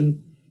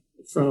observation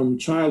from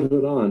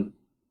childhood on.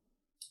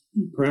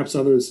 Perhaps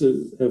others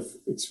have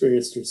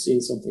experienced or seen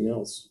something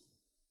else.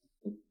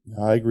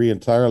 I agree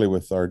entirely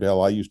with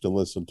Ardell. I used to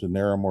listen to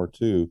Narramore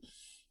too.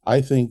 I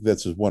think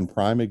this is one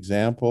prime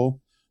example.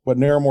 What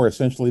Narramore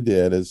essentially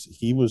did is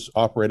he was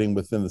operating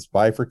within this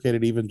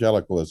bifurcated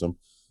evangelicalism,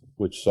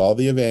 which saw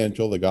the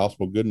evangel, the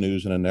gospel good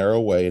news, in a narrow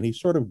way, and he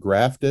sort of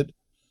grafted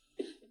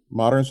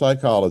modern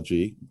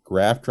psychology,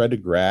 tried to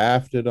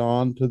graft it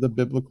onto the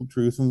biblical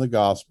truth and the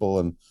gospel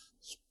and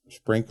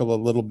sprinkle a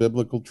little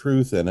biblical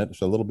truth in it,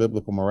 so a little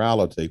biblical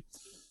morality,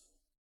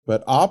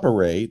 but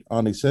operate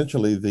on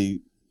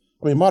essentially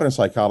modern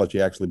psychology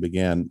actually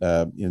began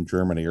in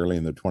Germany early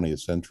in the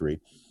 20th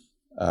century.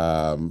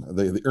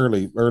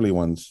 The early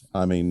ones,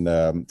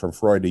 from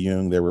Freud to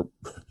Jung, they were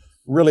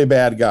really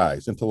bad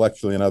guys,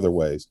 intellectually and other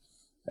ways,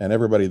 and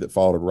everybody that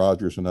followed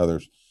Rogers and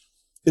others.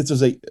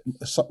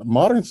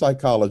 Modern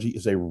psychology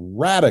is a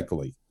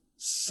radically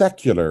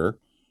secular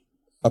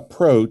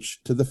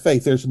approach to the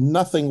faith. There's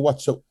nothing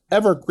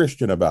whatsoever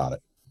Christian about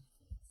it.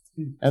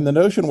 And the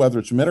notion, whether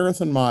it's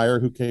Minirth and Meyer,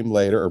 who came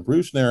later, or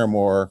Bruce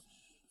Narramore,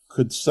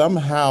 could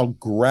somehow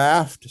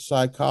graft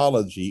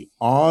psychology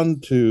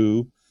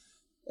onto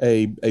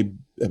a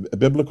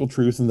biblical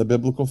truth and the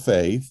biblical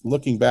faith.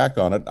 Looking back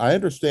on it, I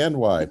understand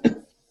why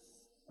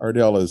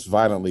Ardell is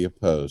violently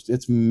opposed.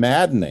 It's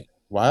maddening.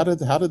 How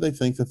did they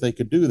think that they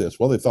could do this?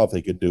 Well, they thought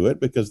they could do it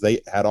because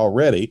they had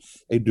already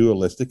a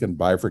dualistic and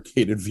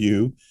bifurcated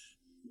view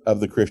of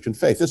the Christian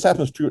faith. This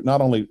happens to not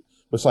only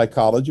with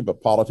psychology,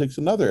 but politics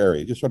and other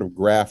areas. Just sort of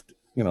graft,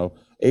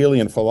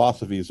 alien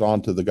philosophies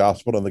onto the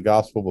gospel, and the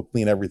gospel will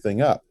clean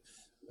everything up.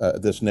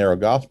 This narrow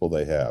gospel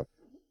they have.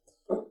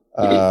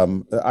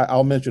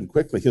 I'll mention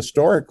quickly,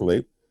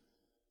 historically,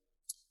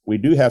 we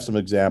do have some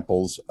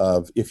examples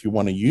of, if you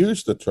want to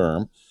use the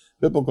term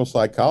biblical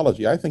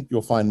psychology, I think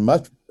you'll find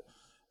much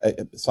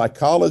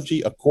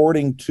psychology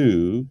according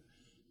to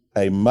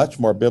a much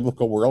more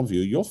biblical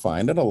worldview you'll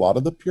find in a lot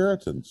of the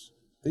Puritans.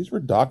 These were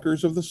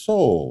doctors of the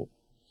soul.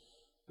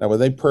 Now, were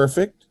they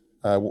perfect?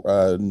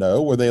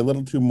 No. Were they a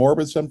little too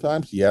morbid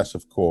sometimes? Yes,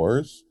 of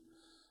course.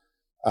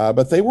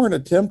 But they weren't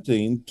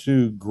attempting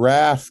to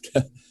graft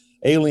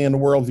alien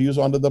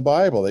worldviews onto the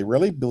Bible. They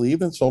really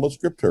believed in Sola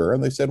Scriptura,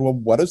 and they said, well,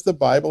 what does the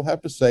Bible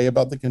have to say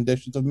about the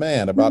conditions of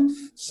man, about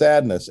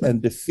sadness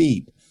and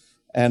defeat,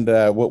 and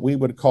what we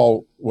would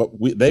call,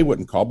 they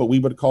wouldn't call, but we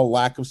would call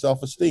lack of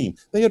self-esteem.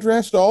 They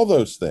addressed all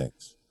those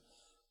things.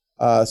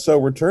 So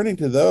returning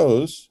to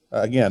those,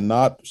 again,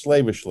 not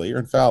slavishly or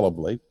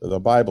infallibly, the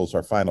Bible's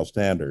our final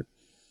standard,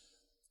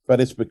 but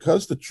it's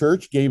because the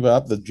church gave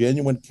up the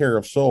genuine care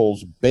of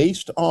souls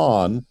based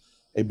on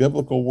a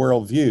biblical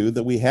worldview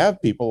that we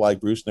have people like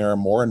Bruce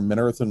Narramore and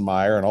Minirth and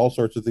Meyer and all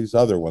sorts of these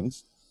other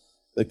ones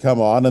that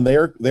come on, and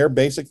they're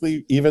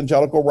basically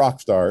evangelical rock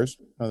stars,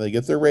 and they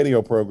get their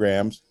radio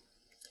programs,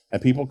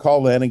 and people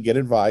call in and get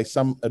advice.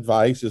 Some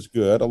advice is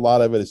good. A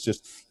lot of it is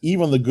just,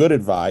 even the good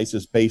advice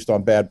is based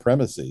on bad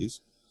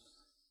premises,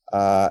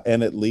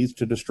 and it leads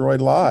to destroyed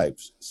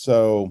lives.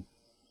 So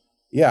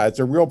Yeah, it's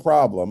a real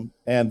problem.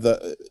 And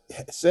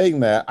saying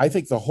that, I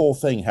think the whole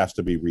thing has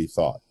to be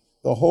rethought.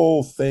 The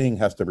whole thing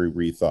has to be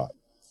rethought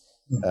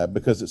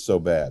because it's so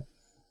bad.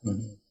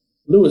 Mhm.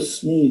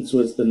 Lewis Smedes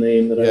was the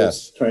name that I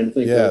was trying to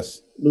think of.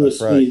 Lewis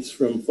Smedes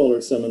from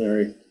Fuller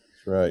Seminary.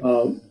 That's right.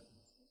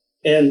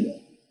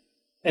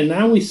 And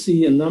now we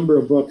see a number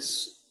of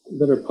books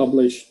that are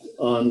published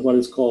on what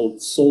is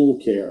called soul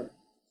care.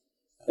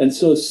 And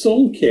so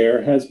soul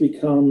care has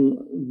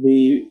become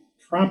the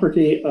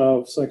property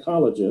of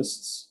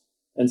psychologists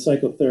and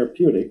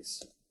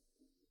psychotherapeutics.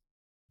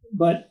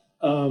 But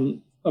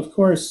of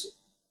course,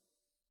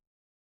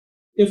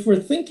 if we're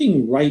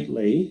thinking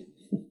rightly,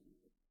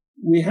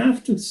 we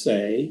have to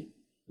say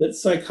that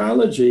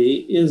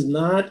psychology is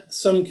not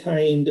some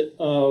kind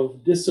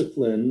of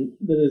discipline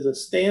that is a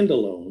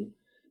standalone.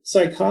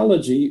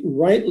 Psychology,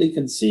 rightly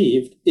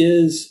conceived,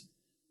 is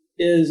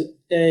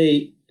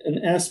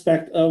an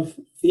aspect of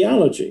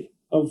theology,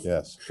 of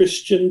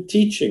Christian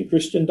teaching,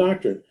 Christian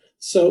doctrine.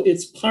 So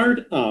it's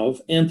part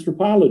of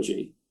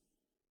anthropology.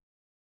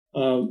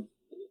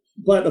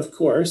 But of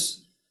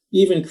course,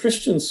 even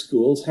Christian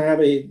schools have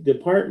a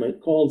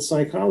department called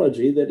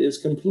psychology that is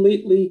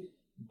completely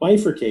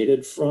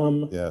bifurcated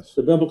from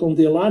the biblical and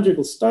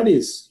theological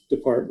studies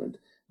department.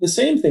 The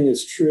same thing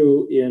is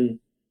true in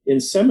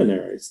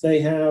seminaries.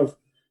 They have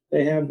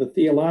the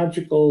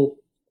theological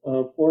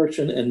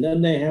portion, and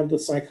then they have the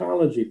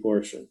psychology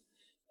portion.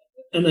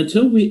 And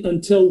until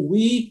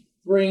we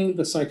bring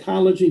the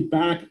psychology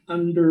back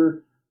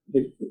under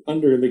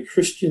the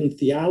Christian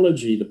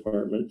theology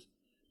department,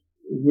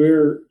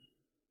 we're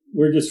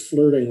just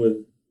flirting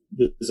with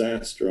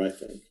disaster, I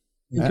think.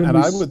 And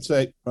I would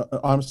say,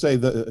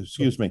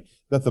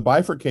 that the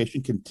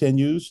bifurcation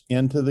continues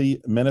into the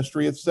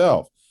ministry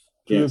itself.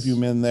 Two of you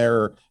men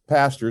there are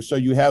pastors, so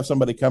you have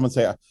somebody come and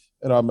say,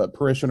 I'm a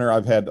parishioner,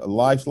 I've had a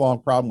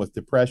lifelong problem with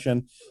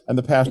depression, and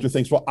the pastor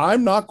thinks, well,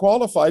 I'm not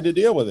qualified to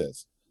deal with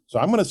this, so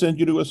I'm going to send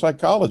you to a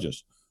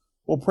psychologist.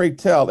 Well, pray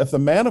tell, if the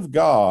man of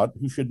God,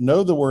 who should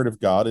know the word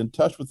of God, in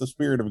touch with the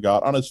Spirit of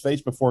God, on his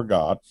face before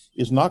God,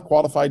 is not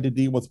qualified to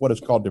deal with what is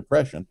called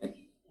depression,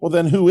 well,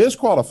 then who is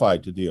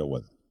qualified to deal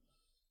with it?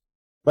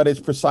 But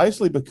it's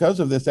precisely because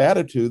of this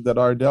attitude that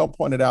Ardell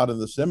pointed out in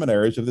the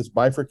seminaries, of this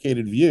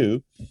bifurcated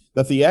view,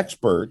 that the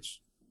experts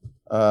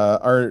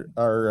are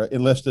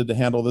enlisted to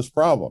handle this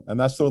problem. And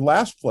that's the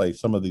last place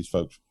some of these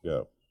folks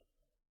go.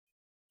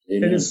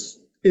 And is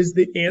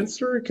the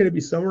answer, can it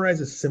be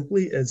summarized as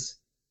simply as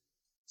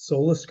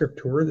Sola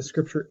Scriptura? The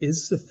scripture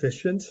is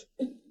sufficient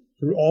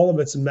through all of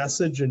its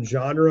message and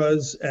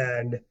genres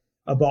and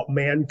about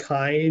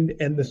mankind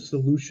and the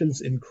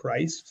solutions in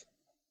Christ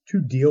to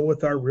deal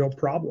with our real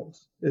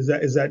problems. Is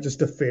that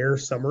just a fair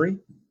summary?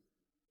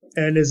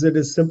 And is it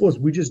as simple as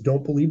we just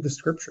don't believe the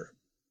scripture?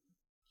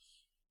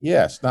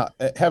 Yes. Now,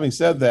 having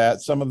said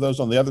that, some of those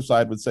on the other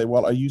side would say,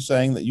 well, are you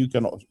saying that you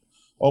can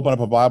open up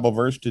a Bible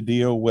verse to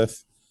deal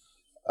with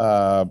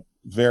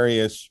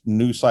various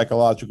new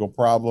psychological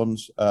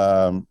problems?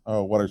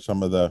 What are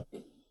some of the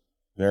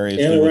various...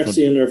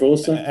 Anorexia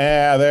nervosa.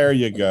 There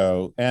you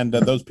go. And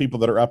those people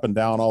that are up and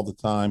down all the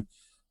time.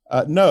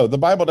 No, the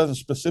Bible doesn't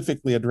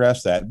specifically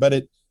address that,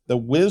 but the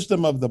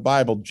wisdom of the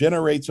Bible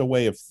generates a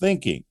way of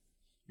thinking.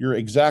 You're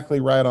exactly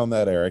right on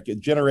that, Eric. It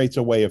generates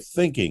a way of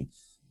thinking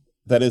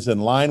that is in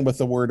line with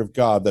the Word of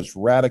God, that's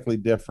radically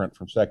different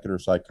from secular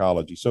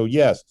psychology. So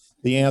yes,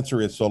 the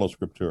answer is Sola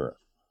Scriptura.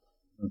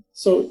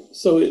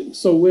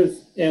 So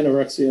with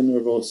anorexia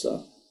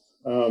nervosa,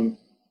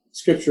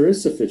 Scripture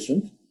is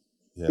sufficient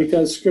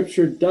because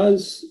Scripture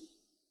does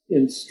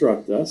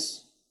instruct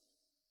us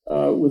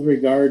with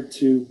regard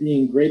to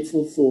being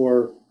grateful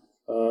for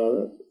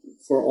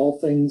all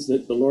things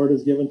that the Lord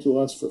has given to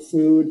us, for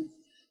food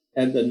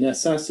and the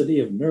necessity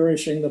of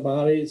nourishing the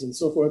bodies and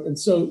so forth. And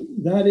so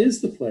that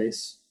is the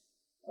place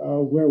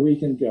where we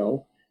can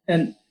go.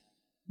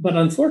 But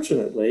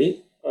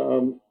unfortunately,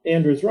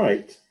 Andrew's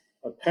right.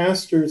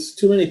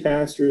 Too many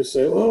pastors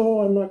say, "Oh,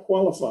 I'm not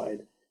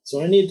qualified,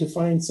 so I need to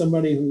find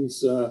somebody who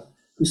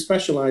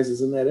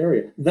specializes in that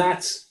area."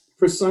 That's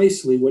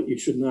precisely what you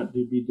should not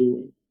be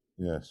doing.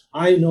 Yes.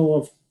 I know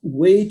of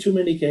way too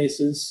many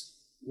cases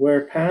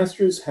where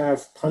pastors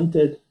have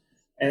punted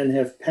and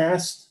have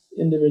passed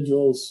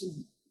individuals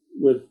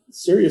with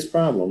serious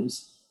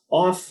problems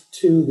off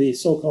to the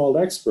so-called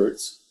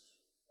experts,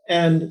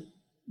 and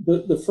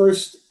the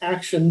first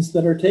actions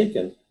that are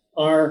taken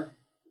are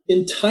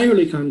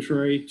entirely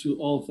contrary to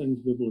all things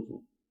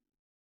biblical.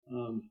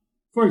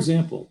 For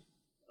example,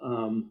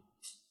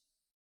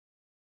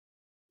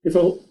 if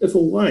a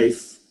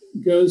wife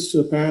goes to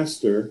a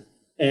pastor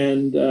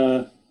and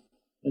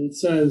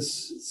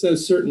says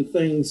certain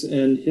things,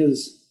 and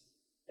his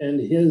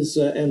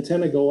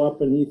antenna go up,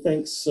 and he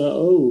thinks,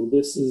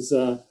 this is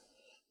an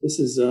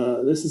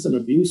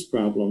abuse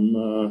problem.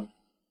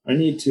 I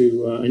need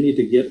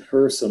to get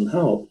her some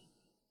help,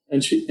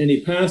 and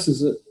he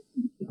passes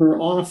her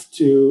off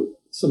to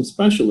some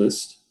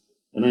specialist,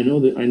 and I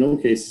know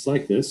cases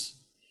like this.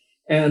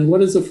 And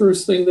what is the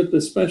first thing that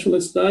the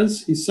specialist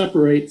does? He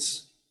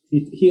separates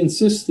he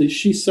insists that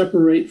she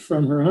separate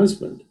from her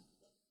husband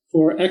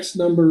for X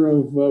number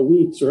of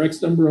weeks or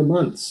X number of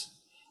months.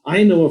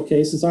 I know of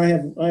cases. I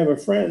have a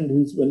friend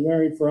who's been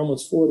married for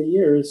almost 40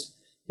 years.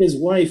 His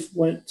wife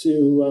went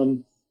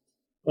to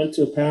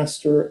a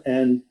pastor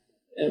and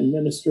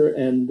minister,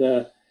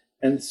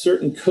 and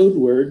certain code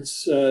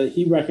words.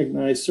 He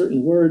recognized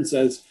certain words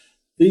as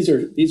these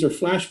are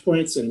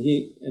flashpoints, and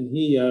he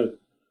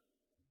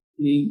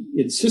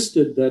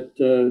insisted that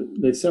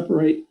they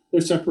separate. They're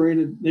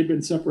separated. They've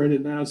been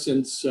separated now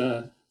since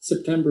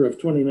September of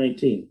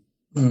 2019.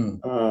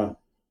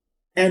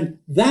 And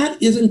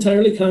that is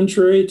entirely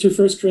contrary to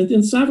 1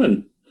 Corinthians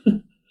 7.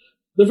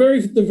 The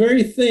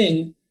very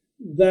thing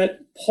that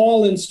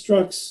Paul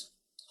instructs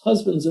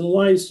husbands and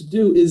wives to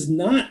do is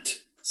not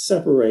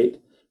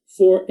separate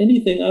for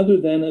anything other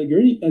than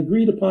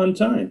agreed upon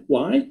time.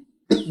 Why?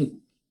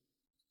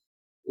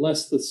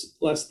 lest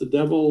the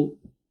devil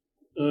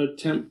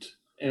tempt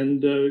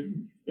and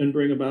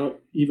bring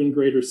about even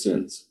greater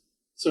sins.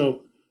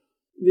 So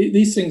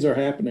these things are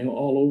happening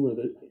all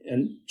over,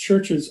 and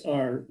churches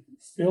are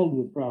filled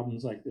with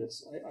problems like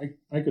this.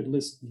 I could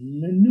list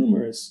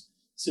numerous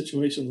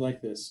situations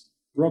like this: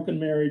 broken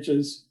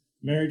marriages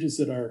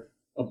that are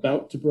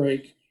about to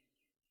break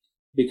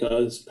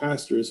because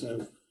pastors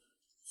have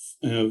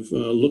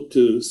looked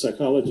to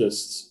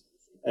psychologists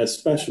as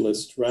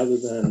specialists rather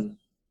than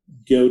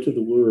go to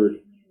the Word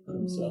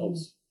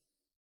themselves.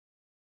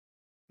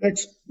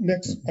 Next,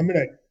 I'm going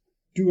to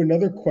do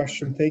another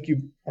question. Thank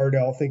you,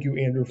 Ardell. Thank you,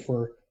 Andrew,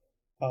 for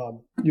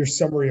your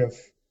summary of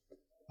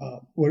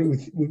what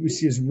we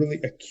see as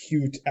really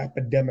acute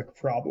epidemic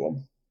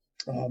problem.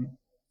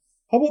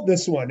 How about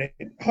this one?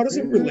 How does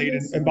it relate?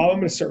 And Bob, I'm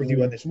going to start with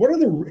you on this. What are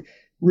the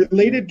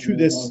related to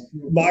this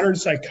modern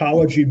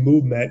psychology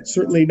movement?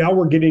 Certainly now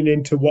we're getting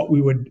into what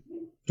we would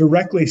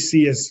directly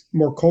see as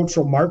more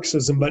cultural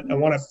Marxism, but I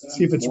want to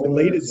see if it's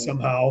related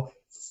somehow.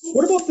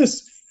 What about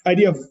this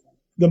idea of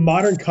the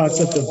modern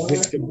concept of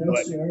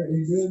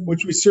victimhood,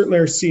 which we certainly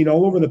are seeing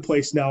all over the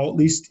place now, at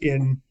least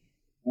in,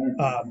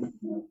 at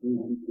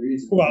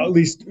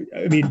least,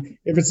 I mean,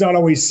 if it's not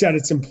always said,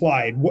 it's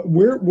implied.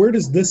 Where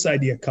does this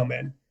idea come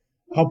in?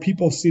 How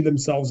people see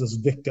themselves as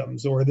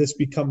victims, or this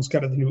becomes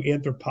kind of the new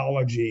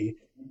anthropology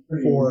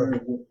for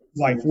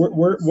life.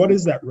 What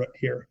is that root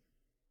here?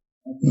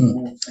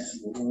 I'm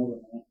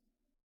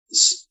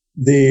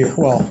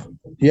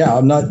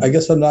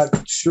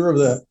not sure of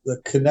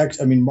the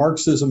connection. I mean,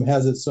 Marxism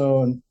has its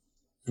own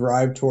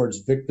drive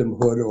towards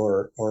victimhood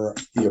or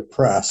the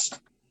oppressed.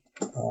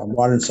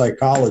 Modern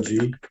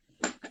psychology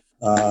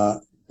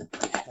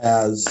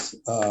has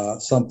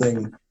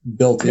something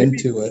built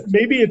into it.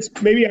 Maybe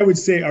I would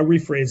say, I'll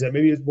rephrase that.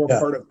 Maybe it's more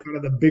part of kind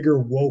of the bigger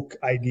woke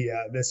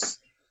idea, this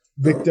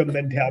victim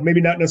mentality. Maybe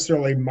not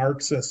necessarily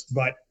Marxist,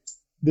 but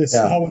this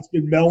how it's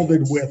been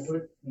melded with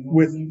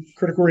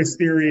critical race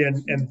theory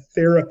and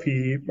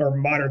therapy, or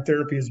modern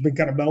therapy, has been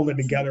kind of melded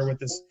together with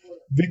this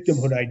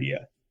victimhood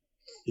idea.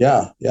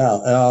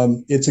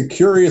 It's a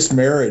curious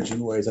marriage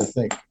in ways, I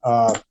think.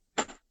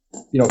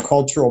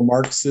 Cultural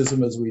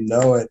Marxism as we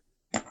know it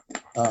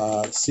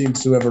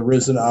seems to have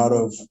arisen out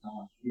of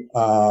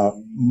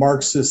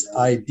Marxist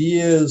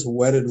ideas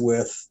wedded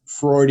with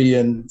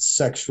Freudian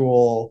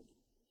sexual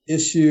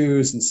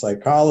issues and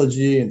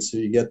psychology, and so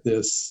you get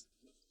this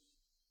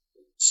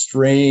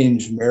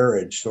strange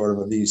marriage sort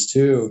of these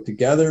two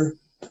together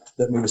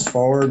that moves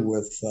forward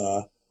with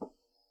all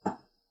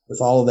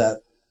of that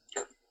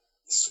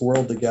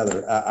swirled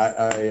together.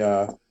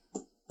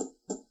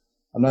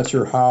 I'm not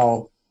sure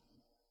how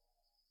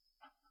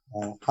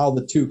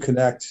the two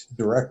connect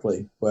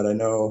directly, but I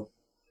know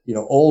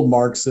old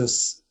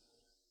Marxists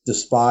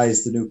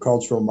despise the new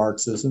cultural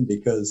Marxism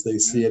because they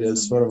see it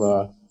as sort of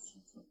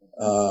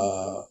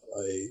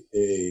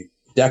a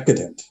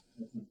decadent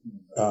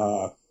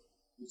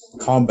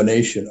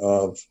combination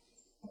of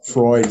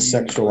Freud's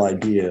sexual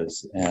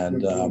ideas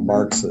and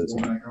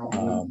Marxism.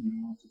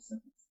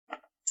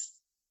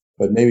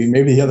 But maybe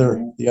the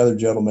other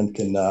gentleman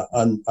can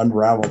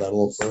unravel that a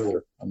little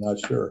further. I'm not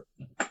sure.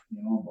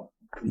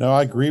 No,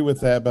 I agree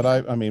with that, but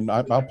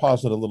I'll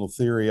posit a little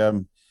theory.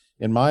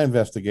 In my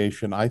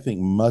investigation, I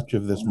think much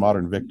of this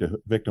modern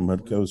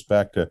victimhood goes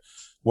back to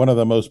one of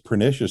the most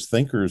pernicious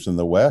thinkers in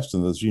the West,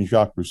 and that's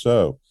Jean-Jacques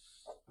Rousseau.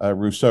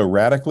 Rousseau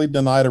radically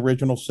denied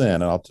original sin,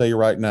 and I'll tell you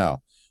right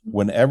now,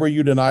 whenever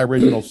you deny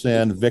original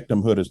sin,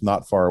 victimhood is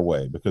not far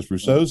away, because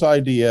Rousseau's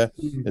idea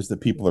is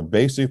that people are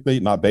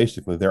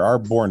they are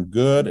born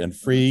good and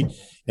free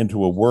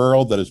into a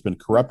world that has been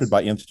corrupted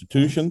by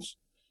institutions,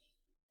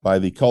 by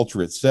the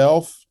culture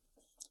itself,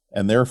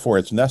 and therefore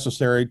it's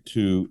necessary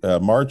to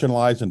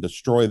marginalize and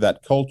destroy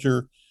that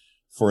culture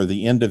for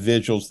the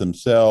individuals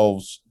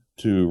themselves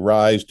to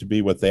rise to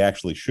be what they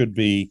actually should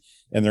be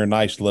in their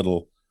nice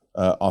little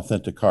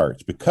authentic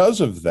hearts.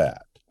 Because of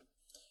that,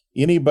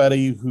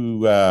 anybody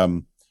who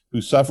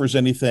suffers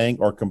anything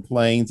or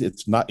complains,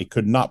 it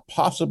could not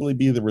possibly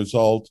be the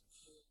result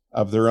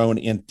of their own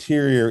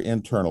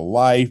internal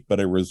life, but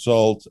a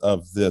result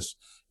of this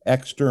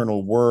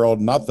external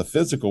world, not the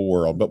physical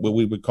world, but what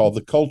we would call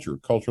the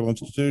cultural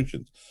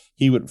institutions.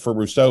 For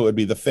Rousseau, it would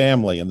be the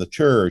family and the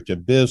church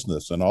and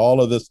business and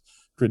all of this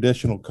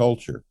traditional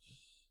culture.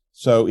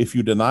 So if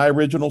you deny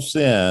original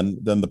sin,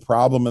 then the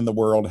problem in the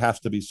world has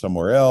to be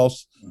somewhere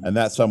else. And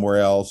that somewhere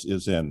else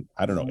is in,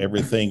 I don't know,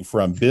 everything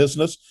from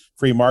business,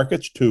 free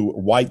markets, to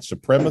white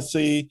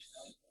supremacy,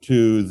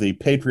 to the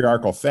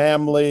patriarchal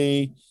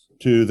family,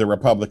 to the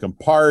Republican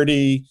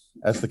Party,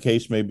 as the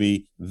case may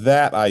be.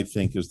 That, I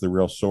think, is the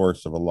real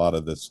source of a lot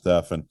of this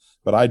stuff.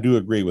 But I do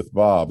agree with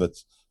Bob.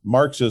 It's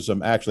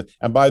Marxism, actually.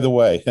 And by the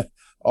way,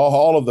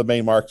 all of the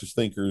main Marxist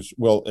thinkers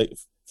will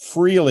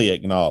freely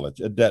acknowledge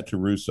a debt to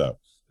Rousseau.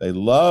 They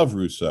love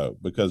Rousseau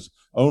because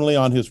only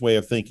on his way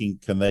of thinking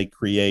can they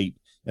create,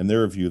 in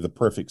their view, the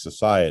perfect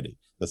society.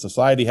 The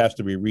society has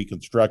to be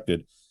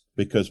reconstructed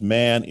because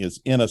man is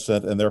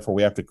innocent, and therefore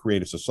we have to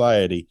create a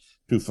society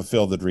to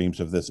fulfill the dreams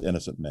of this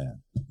innocent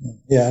man.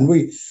 Yeah, and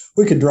we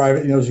could drive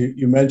it, as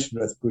you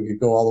mentioned, we could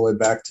go all the way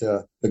back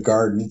to the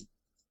garden.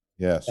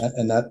 Yes.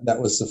 And that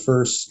was the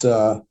first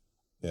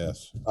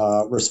yes.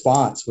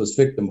 Response was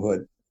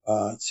victimhood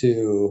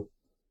to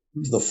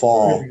the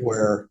fall,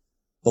 where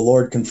the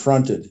Lord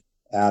confronted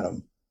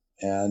Adam,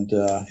 and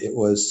it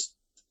was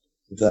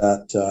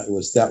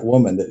that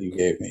woman that you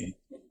gave me,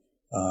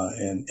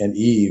 and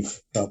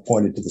Eve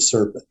pointed to the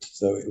serpent.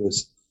 So it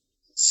was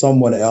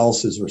someone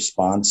else is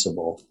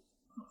responsible,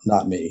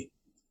 not me.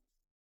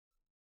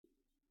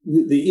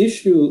 The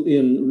issue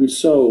in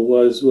Rousseau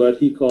was what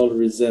he called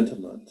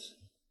resentment.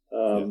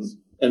 Yes.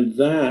 And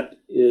that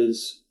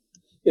is,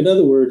 in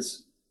other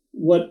words,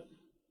 what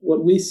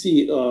we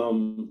see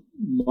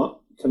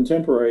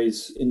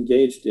contemporaries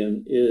engaged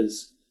in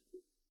is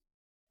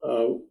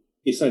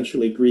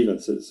essentially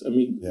grievances. I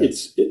mean,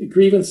 yes.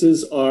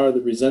 Grievances are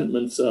the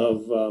resentments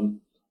of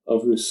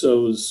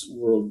Rousseau's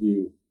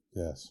worldview.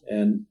 Yes.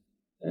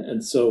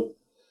 And so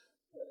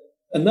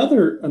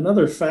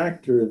another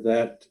factor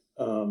that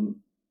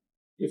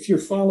if you're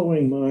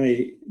following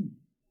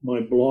my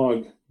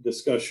blog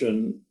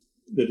discussion,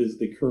 that is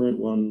the current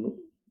one,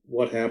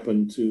 what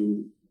happened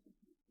to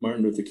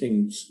Martin Luther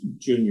King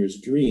Jr.'s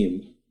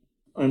dream,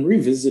 I'm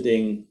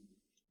revisiting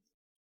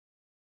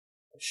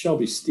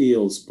Shelby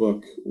Steele's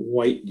book,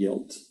 White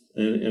Guilt,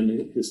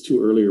 and his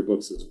two earlier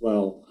books as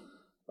well,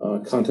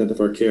 Content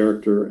of Our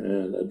Character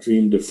and A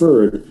Dream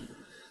Deferred.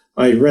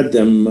 I read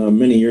them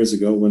many years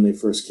ago when they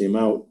first came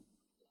out.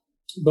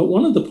 But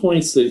one of the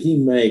points that he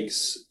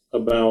makes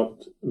about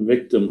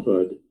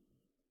victimhood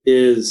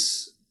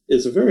is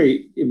a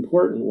very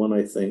important one,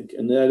 I think,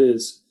 and that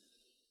is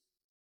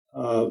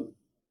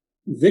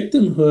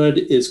victimhood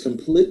is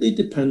completely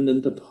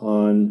dependent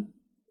upon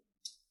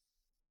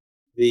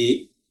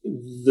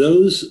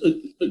those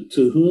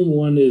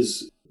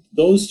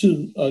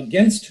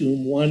against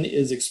whom one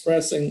is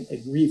expressing a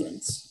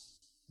grievance.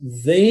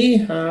 They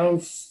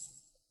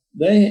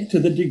to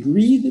the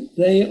degree that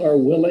they are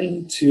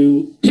willing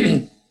to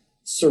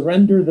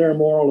surrender their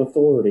moral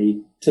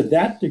authority, to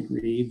that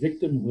degree,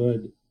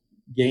 victimhood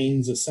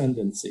gains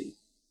ascendancy.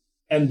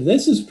 And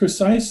this is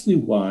precisely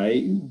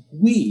why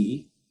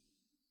we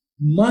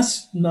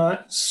must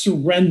not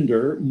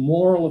surrender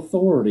moral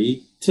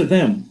authority to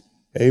them.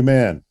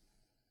 Amen.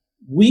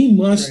 We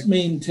must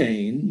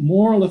maintain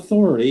moral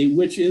authority,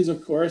 which is,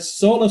 of course,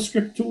 Sola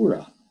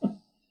Scriptura.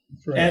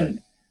 Right.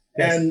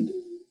 And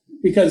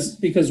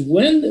because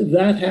when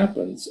that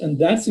happens, and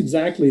that's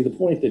exactly the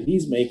point that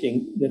he's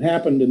making, that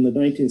happened in the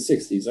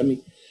 1960s. I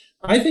mean,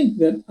 I think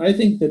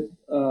that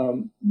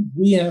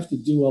we have to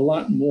do a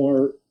lot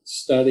more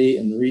study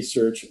and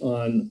research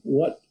on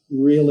what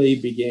really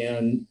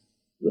began.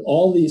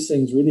 All these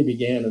things really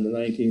began in the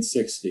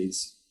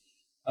 1960s,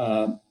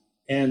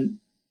 and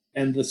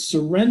the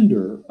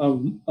surrender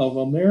of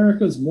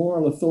America's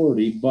moral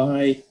authority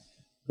by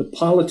the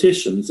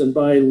politicians and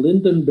by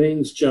Lyndon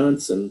Baines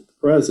Johnson,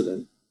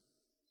 president,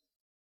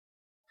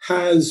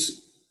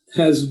 has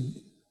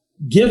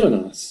given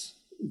us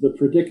the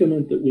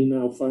predicament that we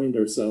now find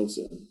ourselves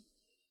in,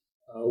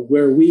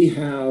 where we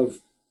have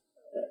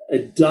a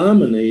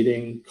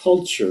dominating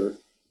culture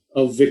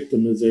of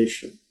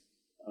victimization,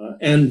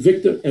 and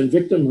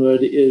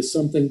victimhood is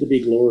something to be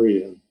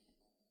gloried in.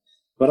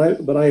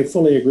 But I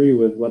fully agree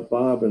with what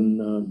Bob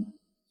and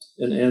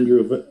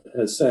Andrew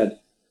has said,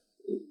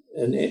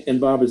 and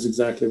Bob is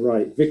exactly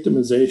right.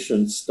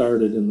 Victimization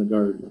started in the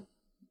garden.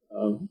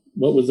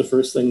 What was the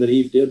first thing that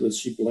Eve did? Was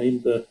she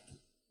blamed the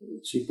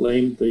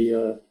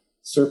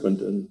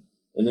serpent, and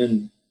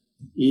then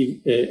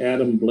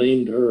Adam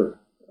blamed her.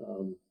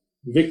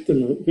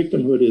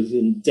 Victimhood is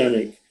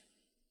endemic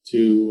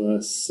to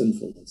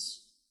sinfulness.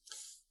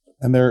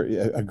 And I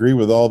agree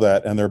with all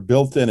that. And they're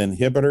built-in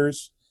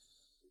inhibitors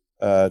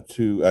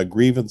to a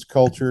grievance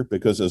culture,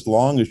 because as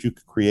long as you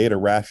create a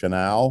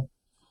rationale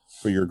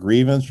for your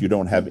grievance, you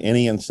don't have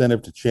any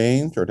incentive to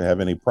change or to have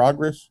any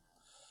progress.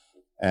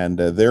 And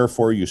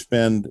therefore you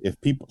spend,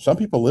 some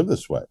people live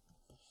this way.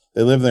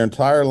 They live their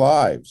entire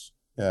lives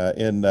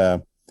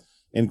in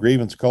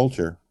grievance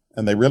culture,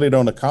 and they really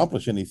don't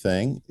accomplish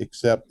anything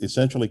except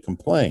essentially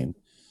complain.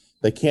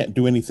 They can't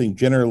do anything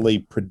generally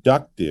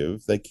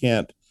productive. They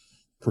can't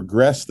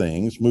progress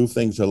things, move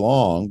things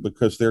along,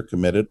 because they're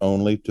committed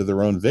only to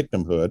their own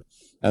victimhood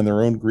and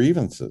their own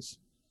grievances.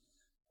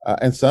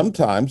 And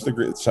sometimes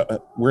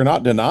we're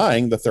not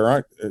denying that there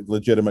aren't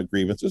legitimate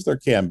grievances. There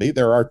can be.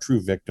 There are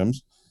true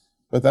victims.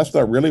 But that's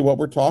not really what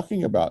we're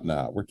talking about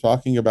now. We're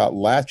talking about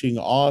latching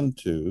on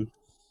to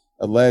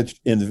alleged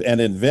and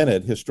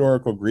invented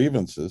historical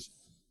grievances.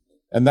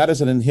 And that is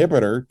an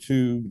inhibitor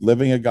to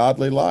living a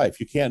godly life.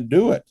 You can't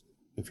do it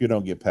if you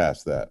don't get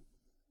past that.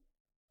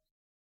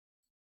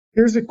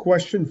 Here's a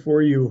question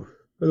for you.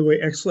 By the way,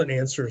 excellent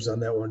answers on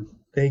that one.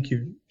 Thank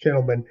you,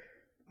 gentlemen.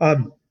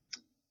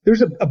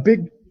 There's a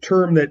big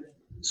term that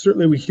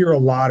certainly we hear a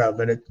lot of,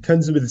 and it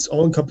comes with this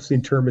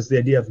all-encompassing term, is the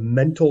idea of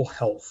mental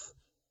health.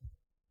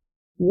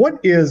 What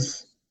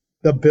is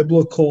the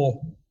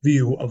biblical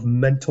view of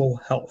mental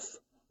health?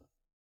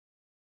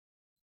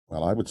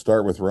 Well, I would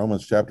start with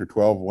Romans chapter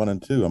 12, 1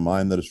 and 2, a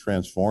mind that is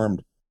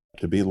transformed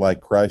to be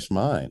like Christ's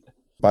mind.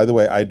 By the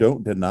way, I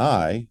don't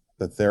deny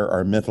that there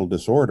are mental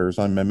disorders.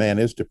 A man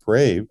is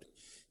depraved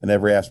in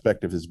every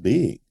aspect of his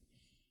being.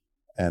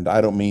 And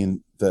I don't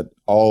mean that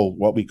all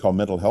what we call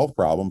mental health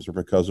problems are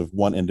because of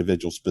one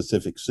individual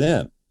specific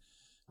sin.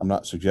 I'm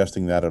not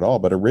suggesting that at all.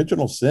 But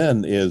original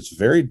sin is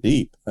very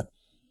deep.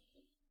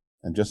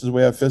 And just as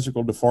we have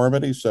physical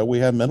deformities, so we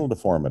have mental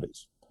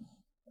deformities.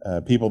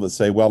 People that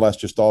say, well, that's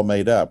just all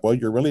made up. Well,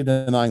 you're really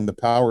denying the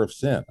power of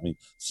sin. I mean,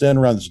 sin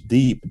runs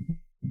deep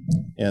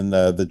in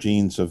the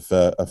genes of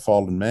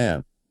fallen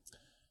man.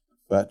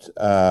 But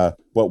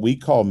what we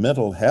call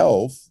mental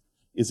health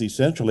is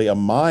essentially a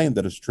mind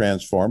that is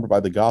transformed by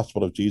the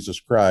gospel of Jesus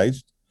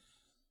Christ,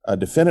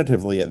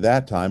 definitively at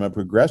that time and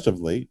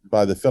progressively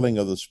by the filling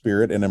of the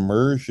Spirit and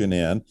immersion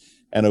in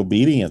and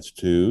obedience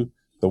to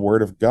the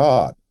Word of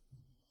God.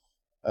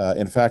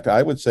 In fact,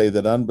 I would say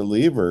that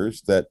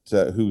unbelievers that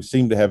who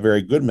seem to have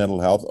very good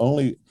mental health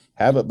only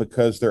have it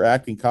because they're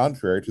acting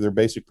contrary to their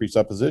basic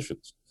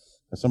presuppositions.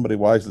 As somebody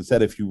wisely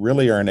said, if you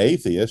really are an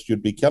atheist,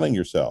 you'd be killing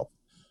yourself.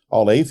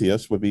 All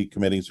atheists would be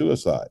committing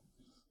suicide.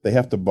 They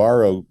have to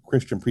borrow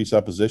Christian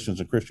presuppositions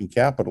and Christian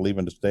capital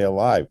even to stay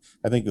alive.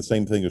 I think the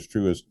same thing is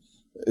true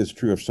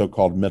of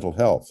so-called mental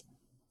health.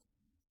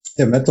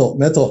 Yeah,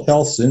 mental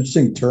health is an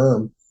interesting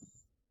term.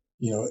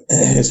 You know,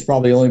 it's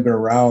probably only been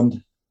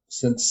around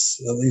since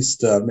at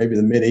least maybe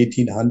the mid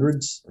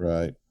 1800s,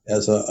 right?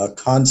 As a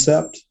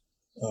concept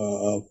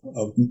of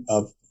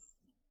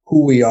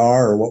who we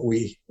are or what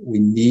we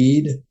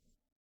need.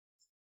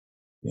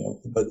 You know,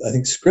 but I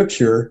think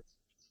Scripture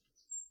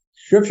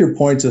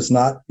points us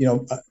not. You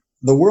know,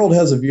 the world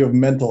has a view of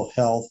mental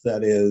health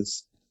that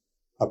is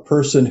a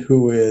person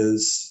who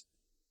is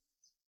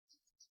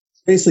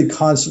basically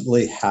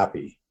constantly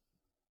happy,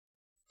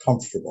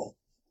 comfortable,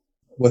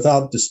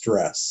 without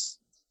distress.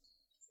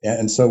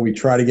 And so we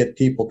try to get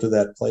people to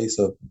that place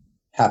of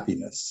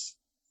happiness,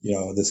 you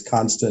know, this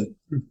constant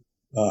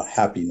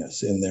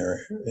happiness in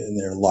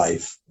their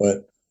life.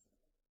 But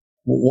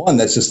one,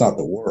 that's just not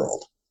the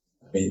world.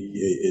 I mean,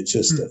 it's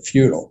just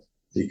futile,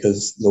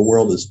 because the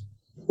world is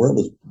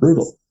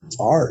brutal. It's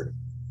hard.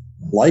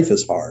 Life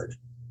is hard.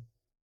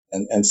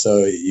 And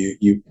so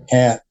you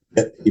can't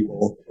get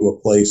people to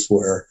a place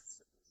where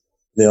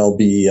they'll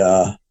be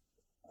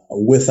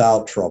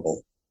without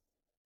trouble.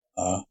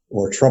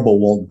 Or trouble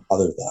won't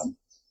bother them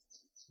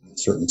in a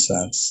certain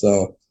sense.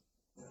 So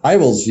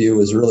Bible's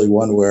view is really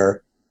one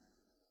where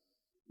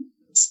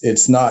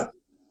it's not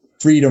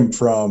freedom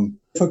from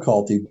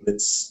difficulty, but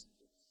it's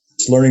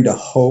learning to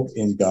hope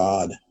in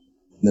God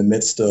in the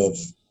midst of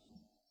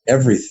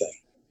everything,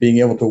 being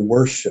able to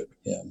worship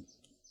Him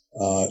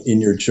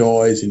in your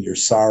joys, in your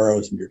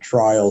sorrows, in your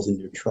trials, in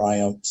your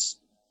triumphs,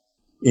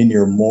 in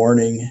your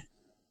mourning,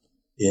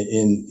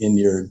 in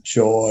your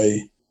joy.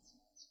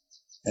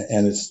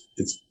 And it's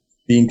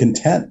being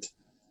content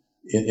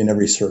in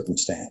every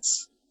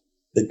circumstance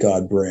that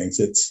God brings.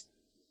 It's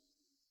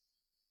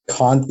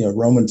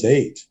Romans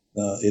 8.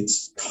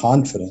 It's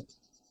confident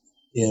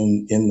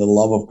in the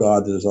love of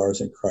God that is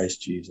ours in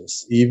Christ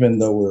Jesus, even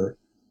though we're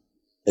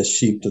as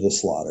sheep to the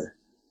slaughter.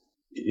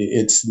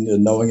 It's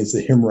knowing, as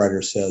the hymn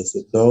writer says,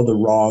 that though the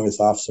wrong is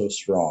oft so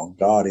strong,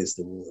 God is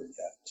the ruler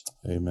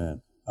yet.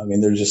 Amen. I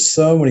mean, there's just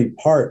so many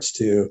parts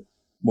to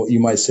what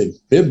you might say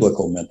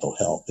biblical mental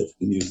health, if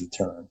we use the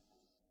term.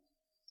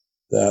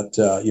 That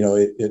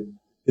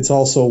it's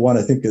also one,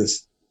 I think,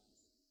 is,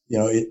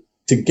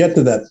 to get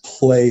to that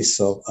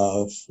place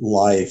of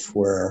life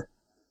where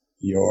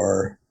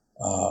you're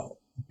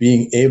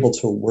being able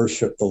to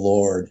worship the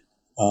Lord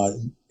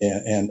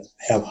and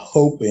have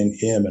hope in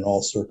Him in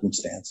all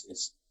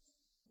circumstances.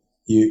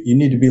 You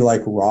need to be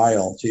like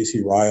Ryle.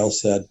 J.C. Ryle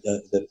said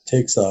that it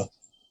takes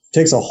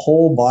a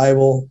whole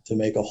Bible to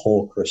make a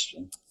whole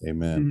Christian.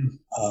 Amen.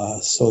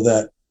 So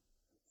that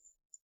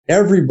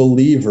every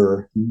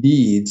believer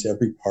needs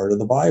every part of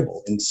the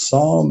Bible in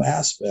some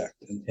aspect.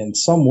 In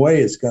some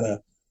way, it's going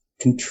to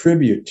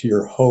contribute to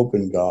your hope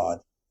in God,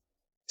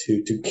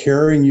 to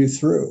carrying you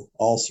through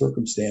all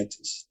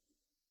circumstances,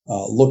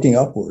 looking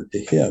upward to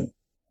Him.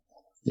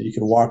 You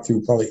can walk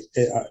through probably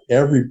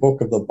every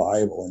book of the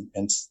Bible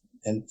and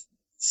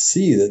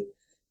see that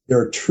there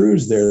are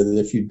truths there that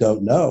if you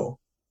don't know,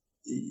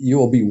 you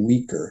will be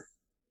weaker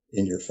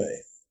in your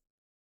faith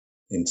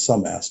in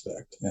some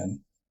aspect. And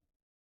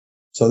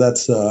so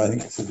that's, I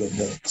think,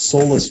 the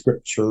Sola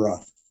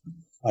Scriptura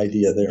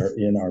idea there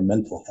in our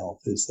mental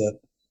health is that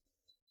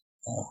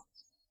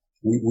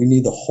we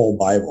need the whole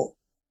Bible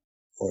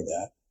for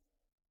that.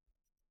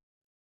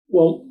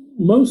 Well,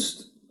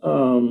 most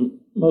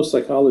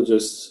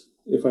psychologists,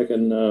 if I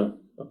can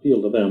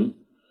appeal to them,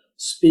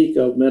 speak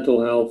of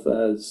mental health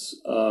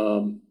as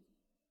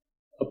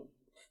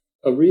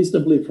a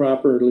reasonably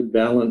properly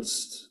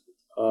balanced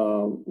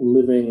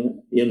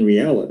living in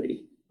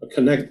reality,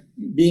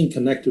 being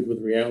connected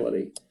with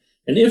reality.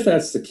 And if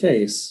that's the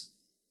case,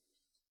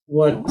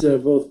 what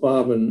both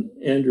Bob and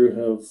Andrew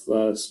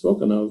have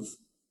spoken of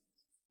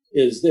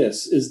is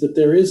that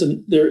there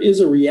is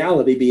a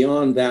reality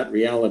beyond that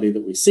reality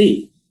that we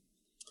see.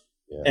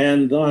 Yeah.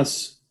 And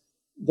thus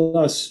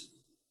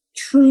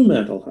true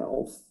mental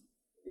health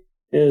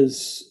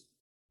is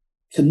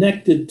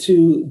connected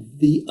to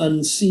the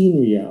unseen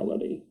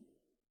reality,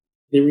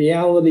 the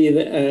reality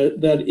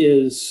that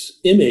is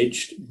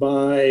imaged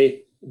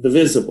by the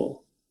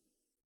visible,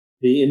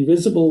 the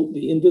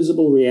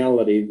invisible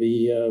reality,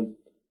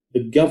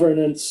 the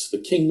governance, the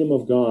kingdom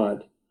of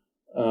God.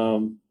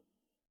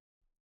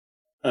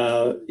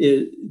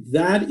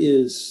 That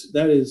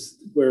is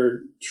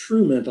where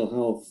true mental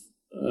health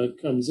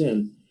comes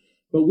in.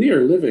 But we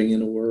are living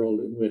in a world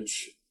in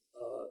which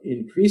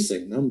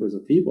increasing numbers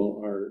of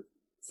people are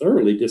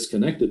thoroughly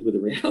disconnected with the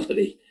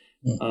reality.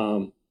 Yes.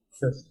 I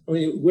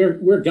mean,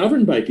 we're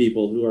governed by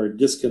people who are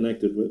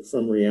disconnected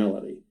from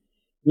reality.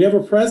 We have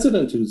a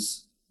president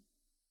who's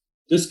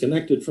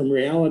disconnected from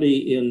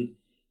reality in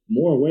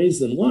more ways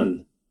than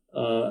one,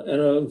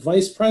 and a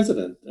vice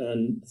president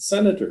and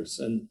senators,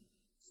 and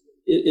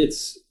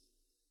it's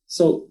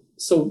so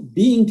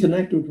being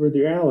connected with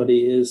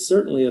reality is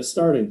certainly a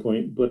starting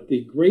point, but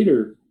the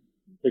greater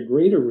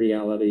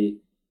reality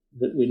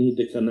that we need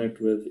to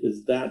connect with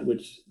is that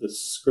which the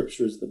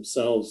scriptures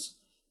themselves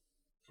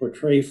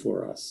portray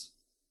for us,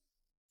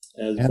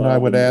 as and Bob I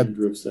would add,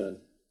 Andrew said.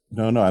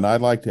 and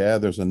I'd like to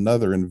add, there's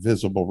another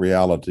invisible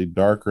reality,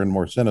 darker and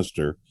more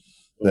sinister,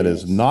 that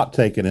is not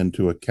taken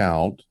into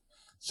account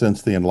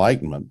since the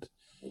Enlightenment.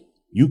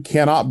 You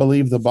cannot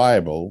believe the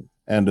Bible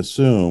and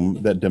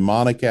assume that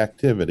demonic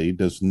activity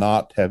does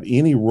not have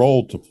any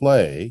role to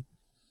play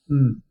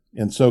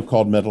in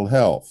so-called mental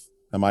health.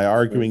 Am I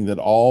arguing that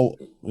all,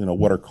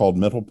 what are called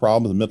mental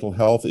problems, mental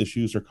health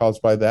issues are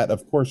caused by that?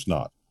 Of course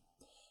not.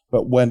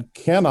 But one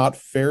cannot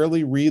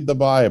fairly read the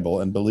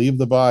Bible and believe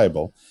the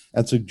Bible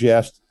and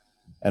suggest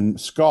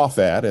and scoff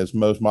at, as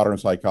most modern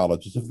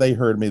psychologists, if they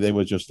heard me, they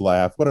would just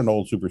laugh. What an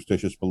old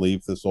superstitious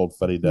belief, this old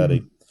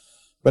fuddy-duddy.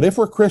 But if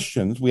we're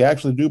Christians, we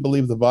actually do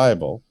believe the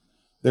Bible.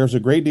 There's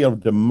a great deal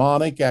of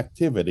demonic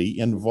activity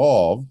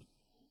involved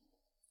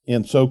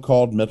in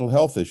so-called mental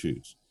health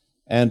issues.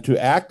 And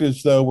to act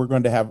as though we're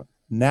going to have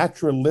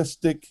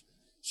naturalistic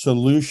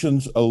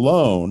solutions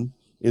alone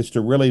is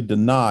to really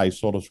deny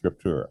sola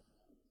scriptura.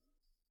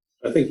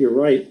 I think you're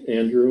right,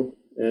 Andrew,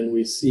 and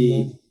we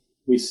see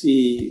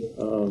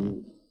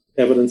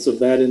evidence of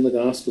that in the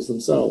Gospels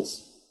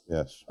themselves.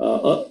 Yes.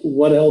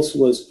 What else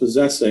was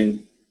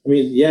possessing? I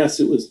mean, yes,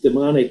 it was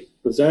demonic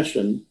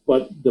possession,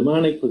 but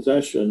demonic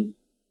possession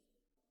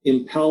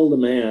impelled a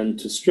man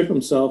to strip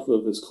himself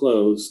of his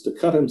clothes, to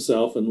cut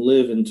himself and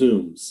live in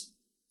tombs.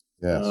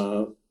 Yes.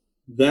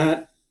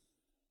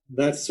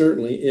 That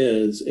certainly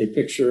is a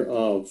picture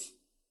of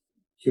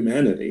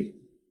humanity.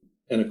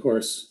 And of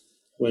course,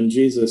 when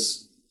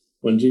Jesus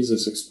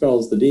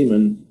expels the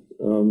demon,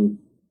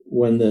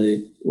 when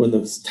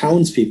the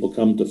townspeople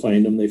come to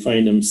find him, they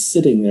find him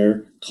sitting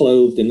there,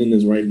 clothed and in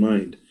his right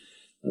mind.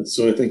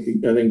 So I think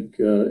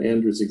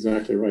Andrew's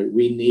exactly right.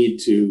 We need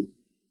to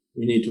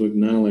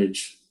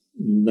acknowledge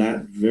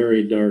that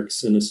very dark,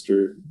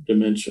 sinister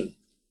dimension.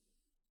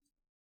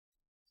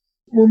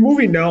 We're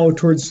moving now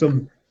towards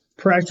some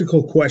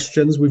practical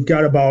questions. We've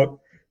got about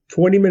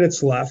 20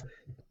 minutes left.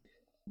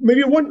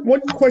 Maybe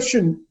one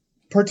question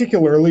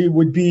particularly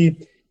would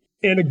be,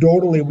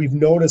 anecdotally, we've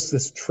noticed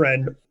this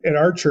trend in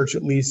our church,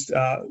 at least.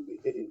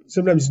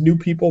 Sometimes new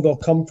people, they'll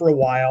come for a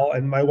while,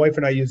 and my wife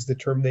and I use the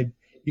term,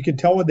 you can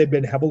tell when they've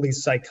been heavily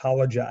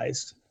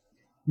psychologized,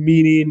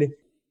 meaning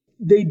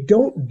they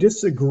don't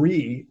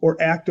disagree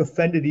or act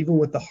offended even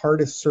with the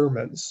hardest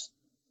sermons.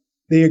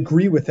 They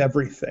agree with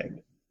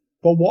everything.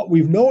 But what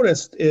we've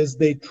noticed is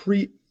they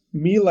treat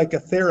me like a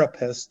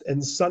therapist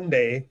and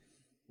Sunday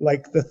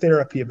like the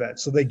therapy event.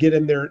 So they get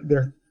in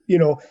their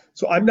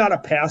so I'm not a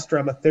pastor,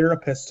 I'm a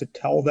therapist to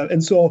tell them.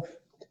 And so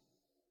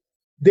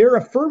they're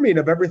affirming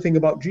of everything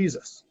about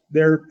Jesus.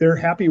 They're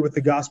happy with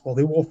the gospel.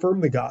 They will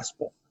affirm the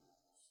gospel.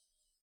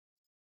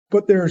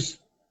 But they're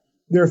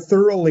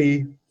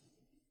thoroughly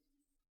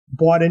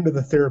bought into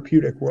the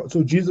therapeutic world.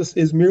 So Jesus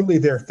is merely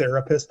their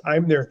therapist.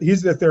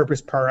 He's their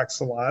therapist par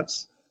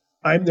excellence.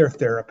 I'm their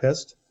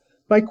therapist.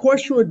 My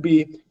question would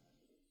be,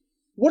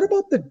 what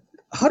about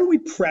how do we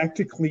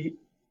practically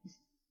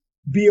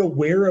be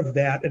aware of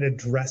that and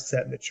address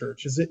that in the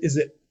church? Is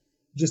it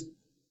just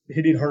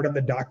hitting hard on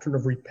the doctrine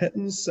of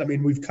repentance? I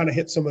mean, we've kind of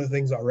hit some of the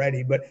things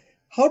already, but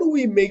how do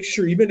we make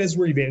sure, even as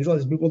we're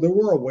evangelizing people, that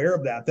we're aware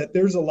of that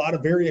there's a lot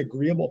of very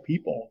agreeable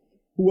people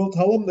who will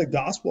tell them the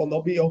gospel and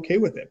they'll be okay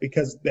with it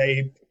because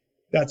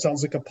that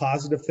sounds like a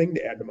positive thing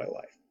to add to my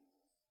life?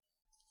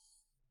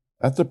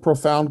 That's a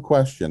profound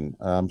question.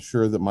 I'm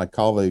sure that my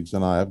colleagues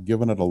and I have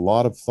given it a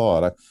lot of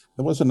thought.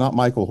 It was not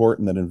Michael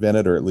Horton that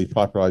invented or at least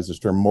popularized this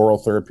term moral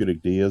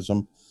therapeutic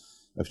deism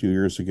a few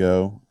years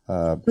ago.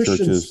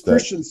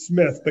 Christian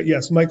Smith, but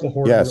yes, Michael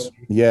Horton. Yes,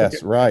 really.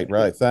 Yes, okay.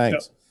 Right.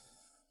 Thanks.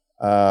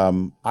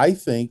 Yep. I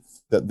think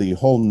that the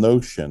whole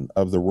notion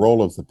of the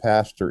role of the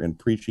pastor in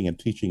preaching and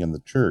teaching in the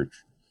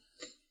church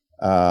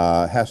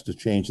has to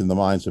change in the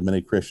minds of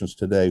many Christians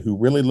today who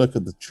really look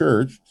at the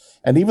church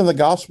and even the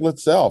gospel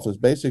itself as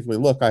basically,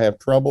 look, I have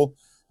trouble.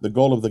 The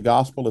goal of the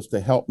gospel is to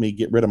help me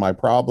get rid of my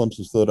problems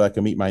so that I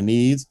can meet my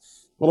needs.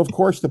 Well, of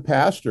course, the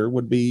pastor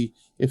would be,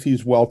 if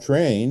he's well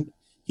trained,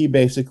 he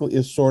basically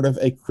is sort of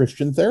a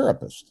Christian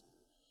therapist.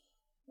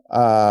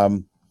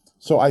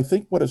 So I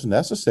think what is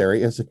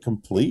necessary is a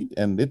complete,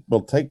 and it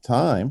will take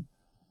time,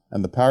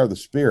 and the power of the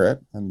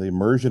Spirit and the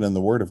immersion in the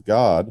Word of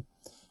God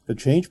to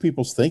change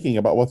people's thinking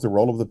about what the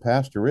role of the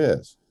pastor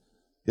is.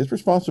 His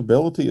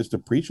responsibility is to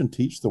preach and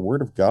teach the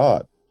Word of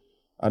God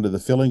under the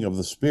filling of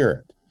the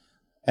Spirit.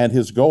 And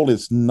his goal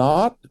is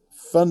not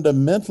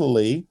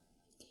fundamentally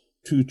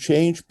to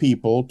change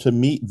people to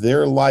meet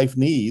their life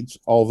needs,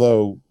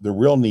 although the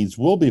real needs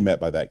will be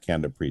met by that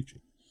kind of preaching,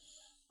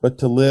 but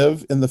to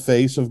live in the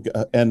face of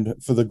and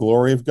for the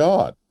glory of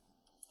God.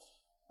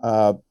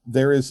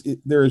 There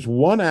is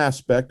one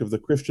aspect of the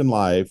Christian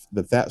life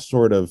that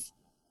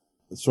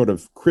sort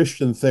of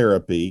Christian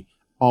therapy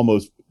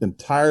almost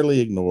entirely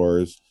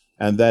ignores,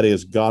 and that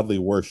is godly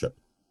worship.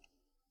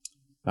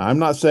 Now, I'm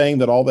not saying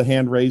that all the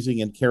hand raising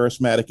in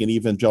charismatic and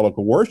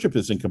evangelical worship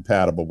is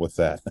incompatible with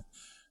that,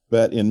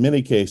 but in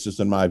many cases,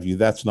 in my view,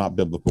 that's not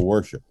biblical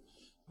worship.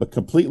 But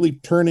completely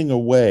turning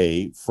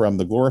away from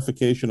the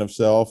glorification of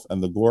self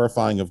and the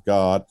glorifying of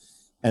God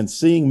and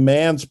seeing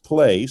man's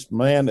place,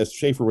 man, as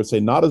Schaeffer would say,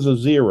 not as a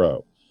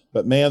zero,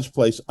 but man's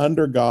place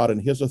under God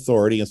and his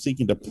authority and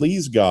seeking to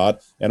please God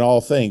in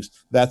all things,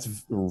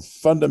 that's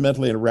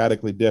fundamentally and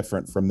radically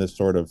different from this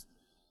sort of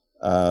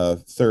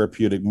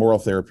moral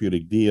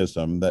therapeutic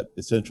deism that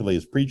essentially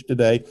is preached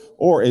today,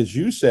 or as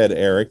you said,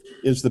 Eric,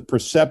 is the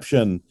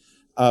perception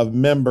of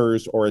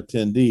members or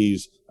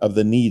attendees of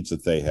the needs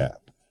that they have.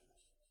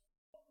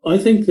 I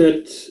think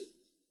that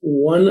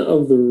one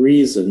of the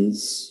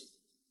reasons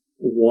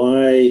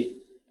why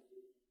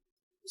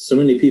so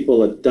many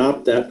people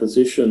adopt that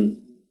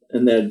position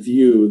and that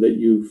view that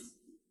you've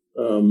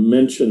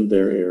mentioned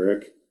there,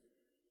 Eric,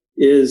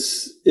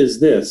 is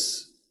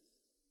this,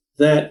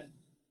 that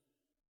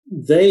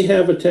they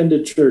have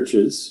attended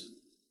churches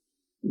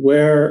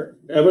where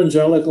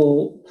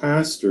evangelical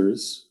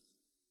pastors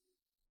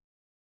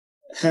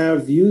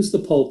have used the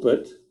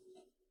pulpit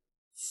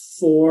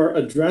for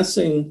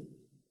addressing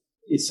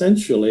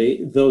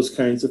essentially those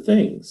kinds of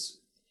things.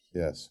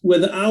 Yes.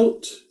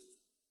 Without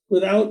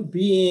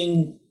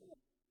being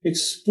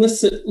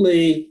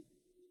explicitly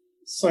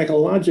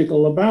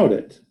psychological about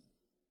it.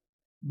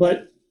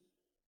 But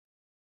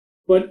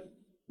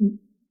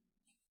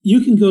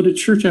you can go to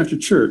church after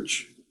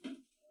church,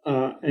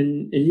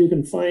 and you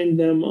can find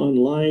them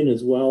online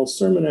as well,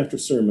 sermon after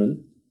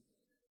sermon,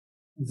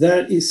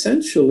 that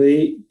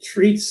essentially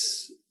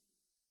treats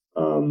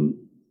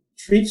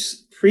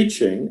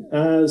preaching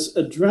as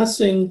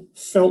addressing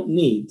felt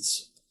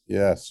needs.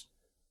 Yes.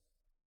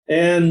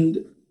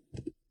 And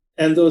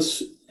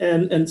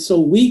so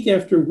week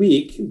after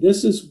week,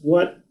 this is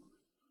what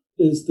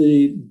is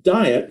the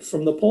diet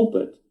from the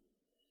pulpit.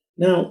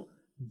 Now,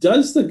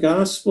 does the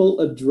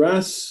gospel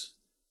address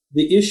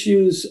the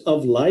issues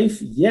of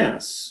life?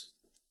 Yes.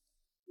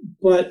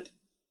 But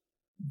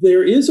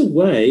there is a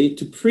way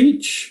to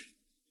preach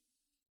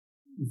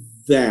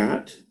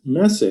that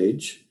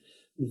message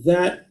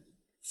that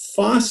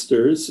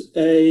fosters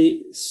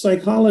a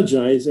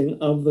psychologizing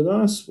of the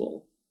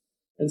gospel.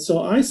 And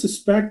so I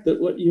suspect that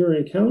what you're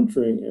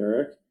encountering,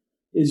 Eric,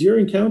 is you're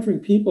encountering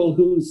people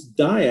whose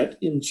diet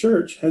in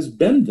church has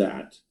been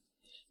that.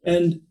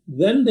 And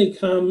then they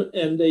come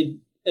and they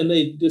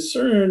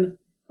discern,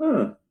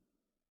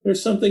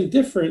 there's something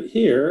different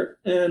here.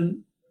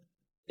 And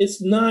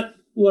it's not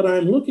what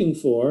I'm looking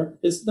for.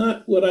 It's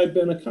not what I've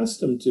been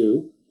accustomed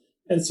to.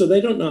 And so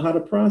they don't know how to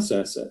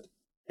process it.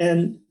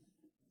 And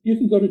you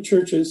can go to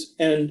churches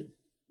and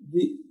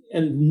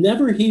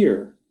never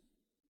hear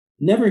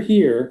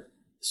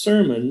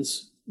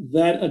sermons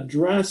that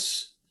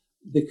address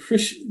the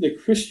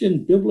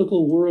Christian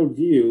biblical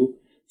worldview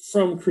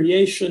from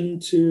creation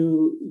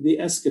to the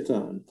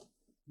eschaton.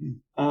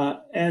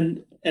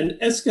 And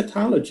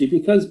eschatology,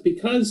 because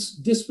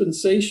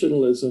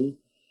dispensationalism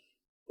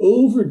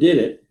overdid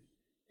it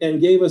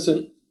and gave us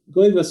an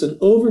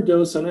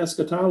overdose on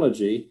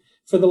eschatology,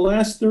 For the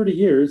last 30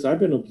 years, I've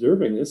been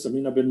observing this. I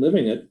mean, I've been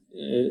living it.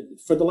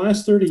 For the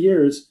last 30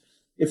 years,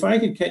 if I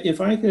could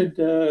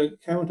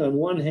count on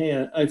one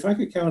hand, if I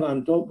could count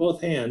on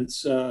both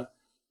hands the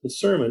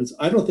sermons,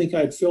 I don't think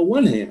I'd fill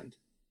one hand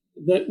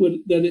that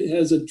it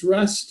has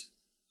addressed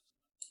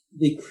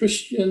the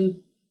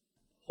Christian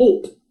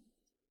hope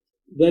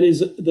that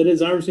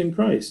is ours in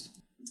Christ.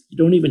 You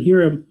don't even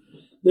hear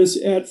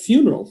this at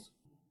funerals.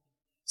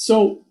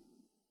 So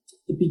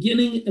the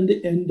beginning and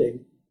the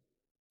ending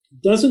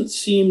doesn't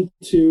seem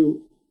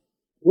to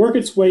work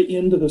its way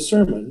into the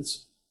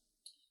sermons.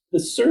 The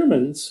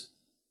sermons,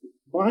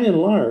 by and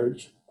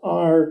large,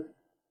 are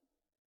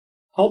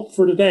help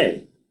for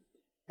today.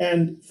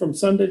 And from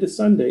Sunday to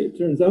Sunday, it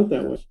turns out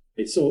that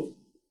way. So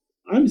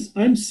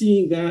I'm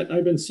seeing that.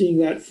 I've been seeing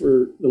that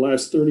for the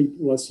last 30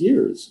 plus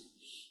years.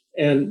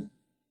 And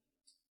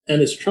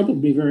it's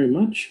troubled me very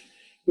much,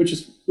 which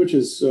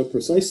is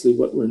precisely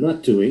what we're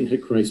not doing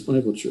at Christ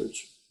Bible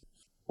Church.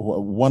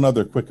 One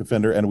other quick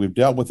offender, and we've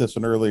dealt with this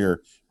in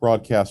earlier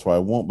broadcasts, so I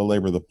won't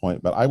belabor the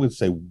point, but I would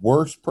say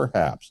worse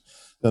perhaps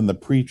than the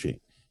preaching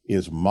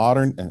is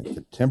modern and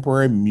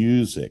contemporary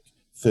music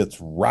fits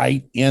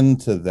right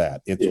into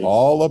that. It's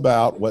all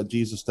about what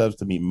Jesus does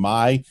to meet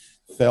my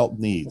felt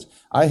needs.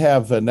 I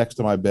have next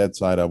to my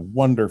bedside a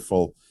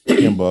wonderful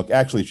hymn book.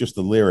 Actually, it's just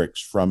the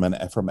lyrics from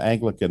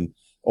Anglican,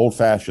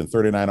 old-fashioned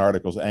 39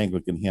 articles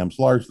Anglican hymns,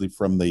 largely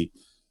from the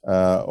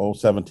old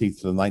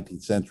 17th to the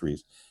 19th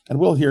centuries. And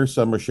we'll hear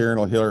some, or Sharon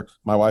will hear,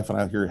 my wife and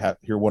I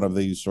hear one of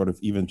these sort of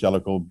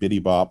evangelical biddy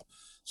bop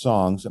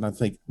songs. And I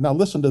think, now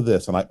listen to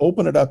this. And I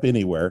open it up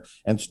anywhere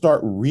and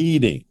start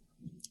reading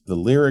the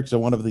lyrics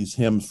of one of these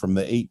hymns from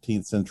the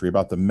 18th century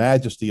about the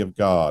majesty of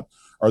God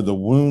or the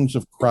wounds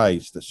of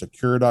Christ that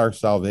secured our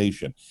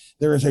salvation.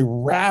 There is a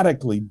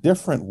radically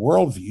different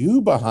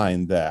worldview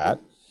behind that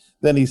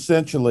than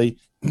essentially,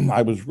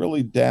 I was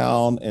really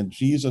down and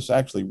Jesus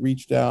actually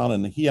reached down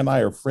and he and I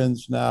are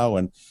friends now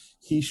and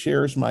he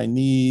shares my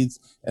needs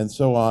and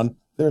so on.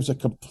 There's a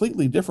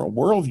completely different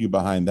worldview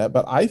behind that.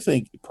 But I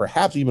think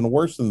perhaps even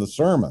worse than the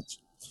sermons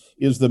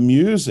is the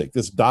music,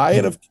 this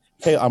diet of,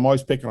 I'm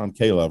always picking on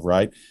Caleb,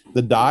 right?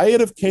 The diet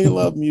of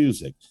Caleb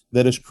music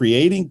that is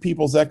creating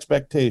people's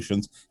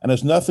expectations and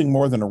is nothing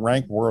more than a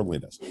rank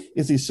worldliness.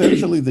 It's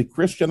essentially the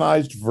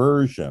Christianized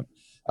version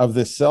of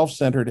this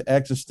self-centered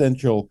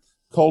existential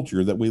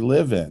culture that we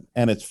live in.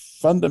 And it's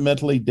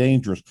fundamentally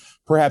dangerous,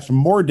 perhaps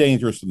more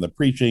dangerous than the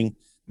preaching,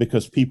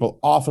 because people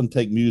often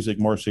take music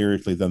more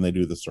seriously than they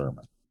do the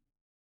sermon.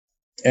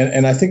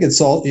 And I think it's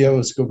all,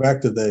 let's go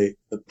back to the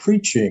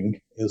preaching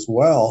as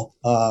well.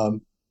 I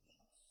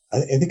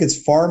think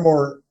it's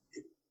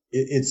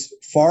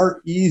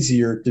far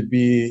easier to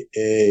be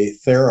a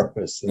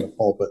therapist in the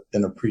pulpit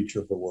than a preacher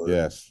of the word.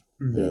 Yes.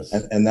 Yes.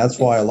 And that's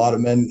why a lot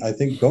of men, I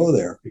think, go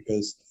there,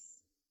 because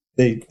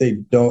they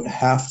don't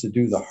have to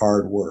do the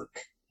hard work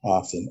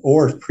often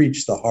or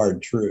preach the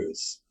hard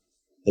truths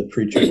that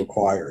preaching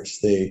requires.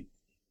 They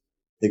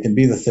can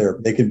be the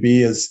therapist. They can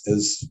be as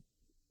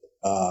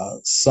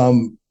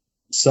some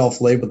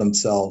self-label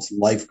themselves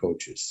life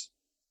coaches.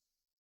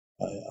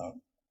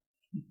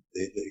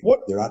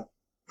 They're not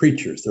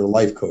preachers, they're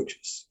life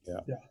coaches.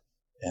 Yeah.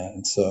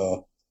 And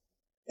so,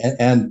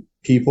 and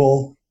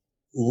people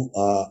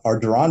are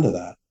drawn to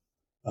that.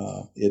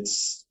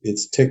 It's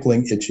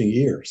tickling itching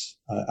ears.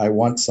 I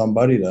want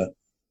somebody to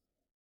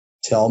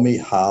tell me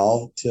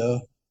how to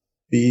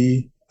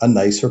be a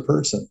nicer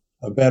person,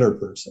 a better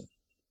person,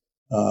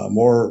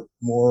 more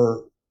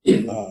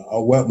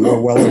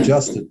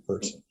well-adjusted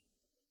person.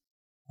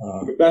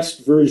 The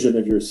best version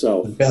of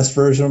yourself. The best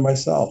version of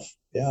myself.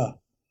 Yeah.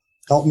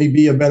 Help me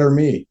be a better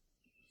me.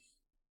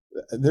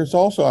 There's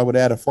also, I would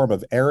add, a form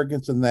of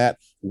arrogance in that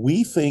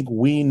we think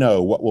we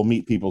know what will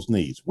meet people's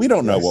needs. We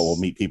don't know what will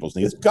meet people's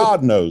needs.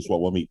 God knows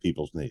what will meet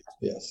people's needs.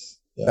 Yes.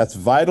 That's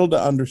vital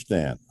to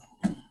understand.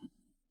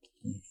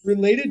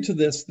 Related to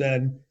this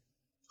then,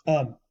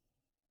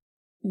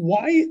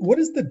 what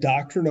is the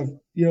doctrine of,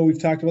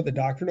 we've talked about the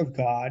doctrine of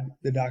God,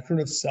 the doctrine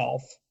of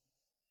self,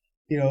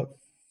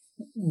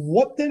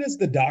 what then is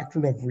the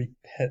doctrine of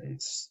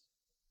repentance?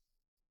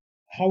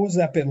 How has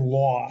that been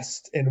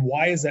lost, and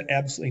why is that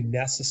absolutely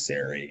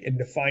necessary in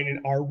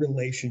defining our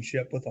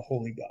relationship with a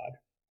holy God,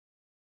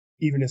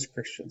 even as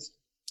Christians?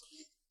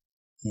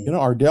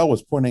 Ardell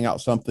was pointing out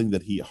something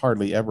that he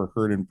hardly ever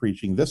heard in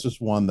preaching. This is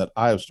one that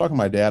I was talking to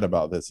my dad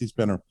about this. He's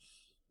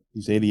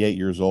 88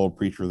 years old,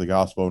 preacher of the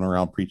gospel, and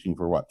around preaching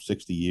for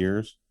 60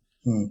 years.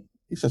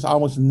 He says, I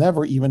almost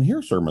never even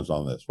hear sermons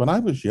on this. When I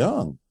was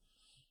young,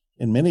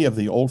 in many of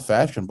the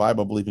old-fashioned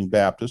Bible-believing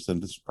Baptists,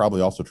 and this is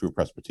probably also true of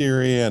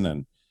Presbyterian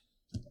and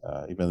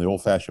even the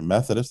old-fashioned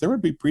Methodists, there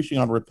would be preaching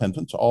on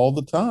repentance all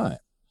the time.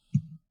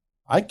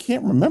 I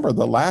can't remember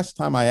the last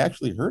time I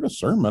actually heard a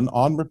sermon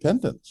on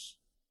repentance.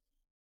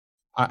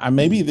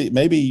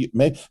 Maybe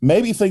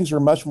things are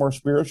much more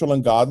spiritual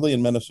and godly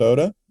in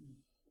Minnesota,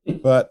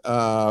 but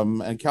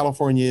and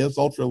California is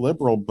ultra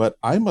liberal. But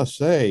I must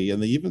say, in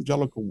the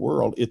evangelical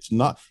world, it's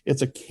not.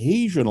 It's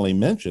occasionally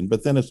mentioned,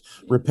 but then it's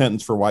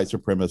repentance for white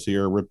supremacy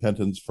or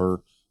repentance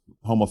for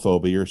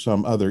homophobia or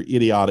some other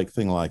idiotic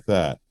thing like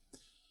that.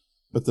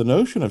 But the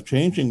notion of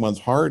changing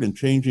one's heart and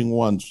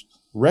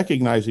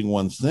recognizing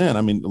one's sin,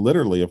 I mean,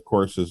 literally, of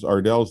course, as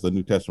Ardell's the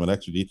New Testament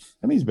exegete,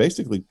 I mean, he's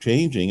basically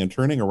changing and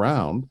turning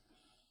around.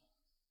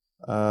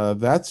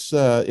 That's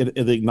the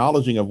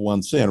acknowledging of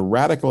one's sin, a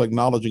radical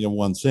acknowledging of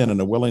one's sin, and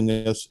a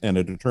willingness and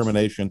a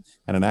determination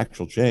and an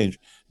actual change.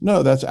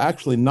 No, that's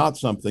actually not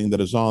something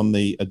that is on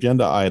the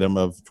agenda item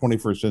of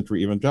 21st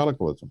century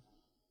evangelicalism.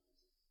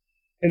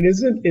 And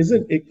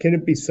can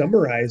it be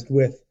summarized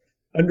with,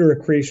 under a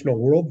creational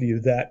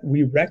worldview, that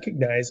we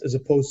recognize, as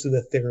opposed to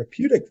the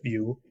therapeutic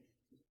view,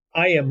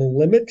 I am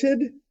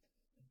limited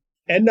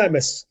and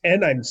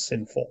I'm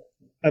sinful.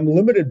 I'm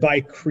limited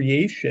by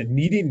creation,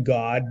 needing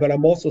God, but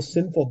I'm also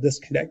sinful,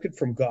 disconnected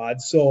from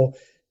God. So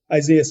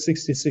Isaiah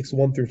 66,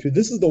 1-2,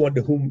 this is the one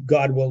to whom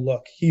God will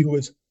look, he who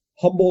is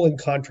humble and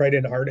contrite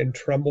in heart and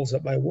trembles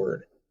at my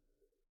word.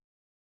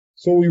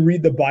 So when we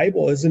read the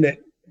Bible, isn't it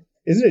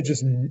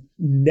just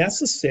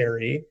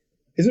necessary?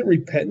 Isn't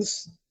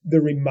repentance the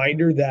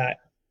reminder that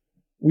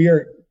we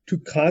are to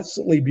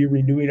constantly be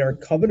renewing our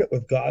covenant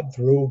with God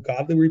through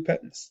godly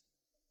repentance,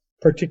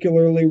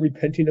 particularly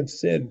repenting of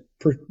sin,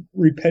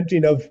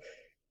 repenting of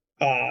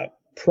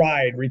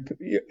pride,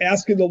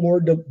 asking the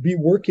Lord to be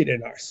working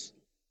in us.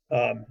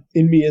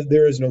 In me,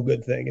 there is no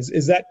good thing.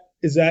 Is that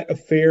a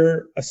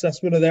fair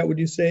assessment of that, would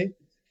you say?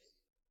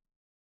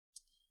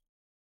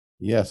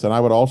 Yes, and I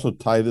would also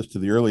tie this to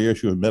the early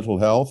issue of mental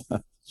health,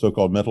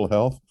 so-called mental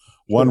health.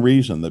 One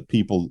reason that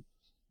people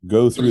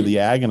go through the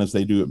agonies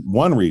they do,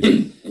 one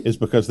reason is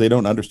because they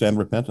don't understand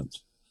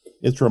repentance.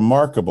 It's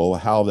remarkable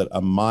how that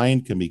a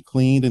mind can be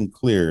cleaned and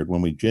cleared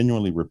when we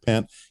genuinely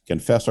repent,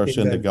 confess our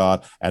sin to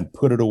God, and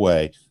put it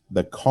away.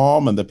 The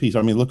calm and the peace.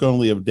 I mean, look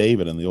only of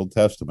David in the Old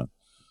Testament.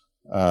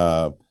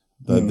 The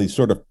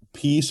sort of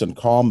peace and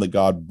calm that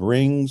God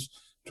brings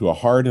to a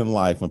heart and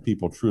life when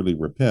people truly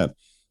repent.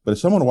 But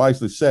as someone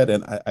wisely said,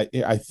 and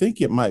I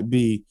think it might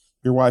be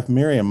your wife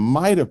Miriam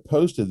might have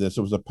posted this.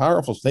 It was a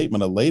powerful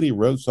statement. A lady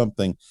wrote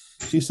something.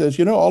 She says,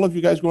 all of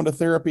you guys going to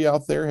therapy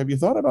out there, have you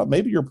thought about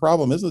maybe your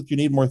problem isn't that you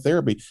need more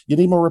therapy, you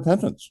need more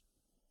repentance?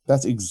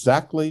 That's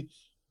exactly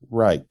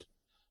right.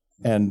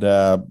 And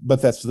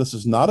but this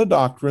is not a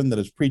doctrine that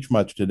is preached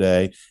much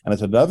today, and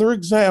it's another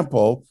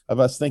example of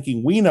us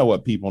thinking we know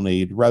what people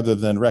need rather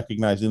than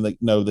recognizing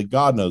that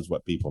God knows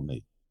what people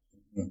need.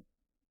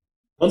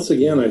 Once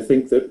again, I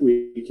think that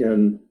we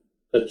can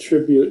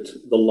attribute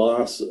the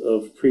loss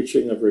of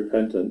preaching of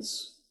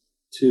repentance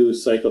to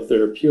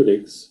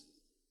psychotherapeutics,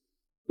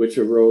 which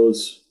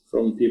arose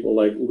from people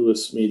like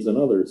Lewis Smedes and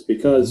others,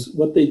 because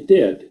what they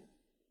did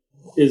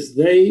is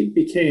they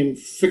became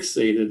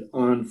fixated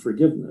on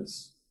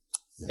forgiveness.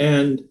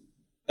 And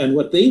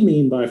what they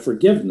mean by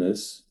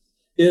forgiveness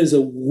is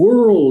a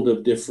world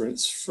of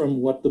difference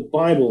from what the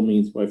Bible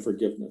means by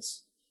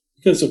forgiveness.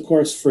 Because, of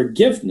course,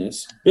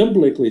 forgiveness,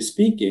 biblically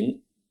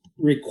speaking,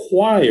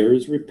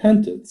 requires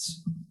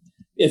repentance.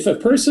 If a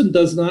person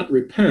does not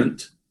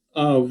repent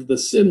of the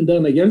sin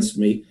done against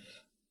me,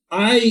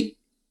 I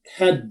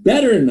had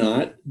better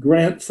not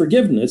grant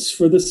forgiveness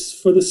for the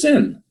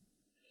sin.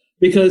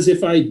 Because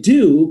if I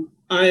do,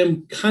 I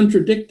am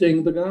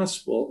contradicting the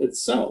gospel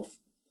itself.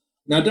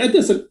 Now, that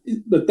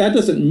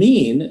doesn't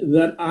mean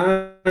that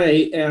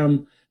I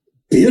am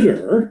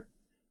bitter.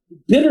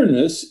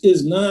 Bitterness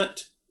is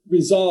not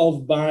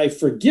resolved by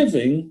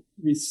forgiving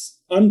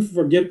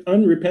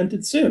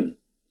unrepented sin.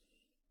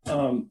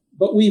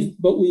 But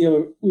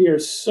we're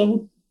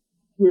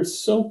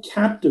so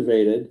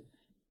captivated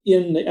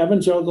in the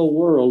evangelical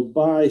world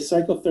by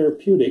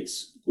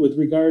psychotherapeutics with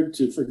regard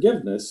to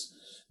forgiveness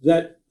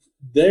that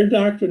their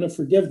doctrine of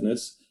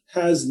forgiveness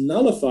has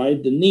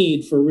nullified the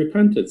need for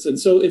repentance. And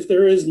so if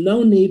there is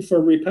no need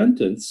for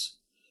repentance,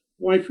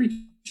 why preach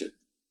it?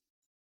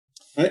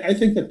 I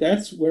think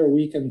that's where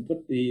we can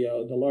put the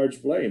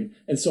large blame.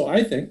 And so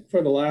I think for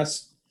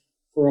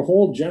a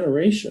whole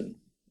generation,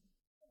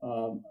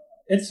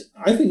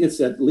 I think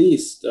it's at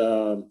least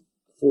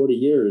 40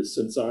 years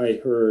since I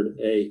heard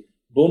a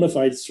bona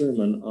fide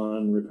sermon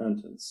on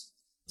repentance.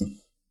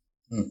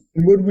 And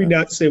would we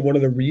not say one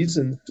of the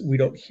reasons we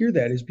don't hear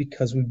that is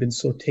because we've been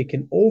so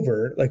taken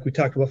over, like we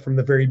talked about from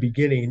the very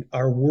beginning,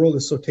 our world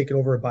is so taken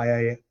over by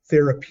a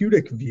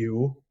therapeutic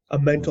view, a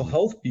mental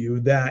health view,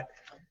 that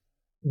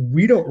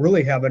we don't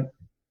really have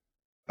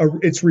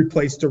it's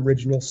replaced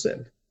original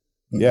sin.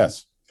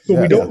 Yes. So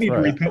we don't need to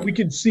repent. We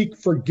can seek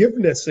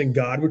forgiveness in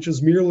God, which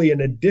is merely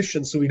an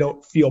addition so we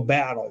don't feel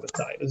bad all the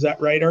time. Is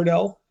that right,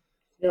 Ardell?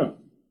 Yeah.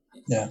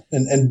 Yeah.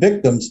 And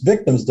victims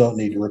don't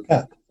need to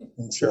repent.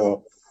 And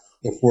so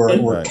if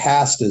we're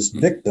cast as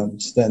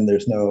victims, then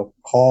there's no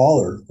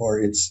call or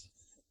it's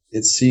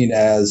seen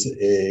as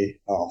a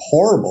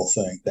horrible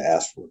thing to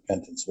ask for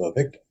repentance of a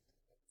victim.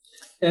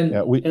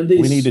 We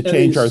need to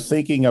change our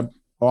thinking of.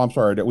 Oh, I'm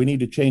sorry. We need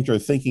to change our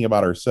thinking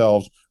about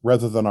ourselves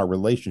rather than our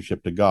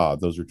relationship to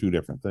God. Those are two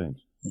different things.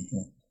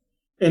 Mm-hmm.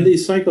 And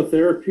these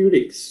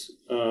psychotherapeutics,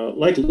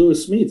 like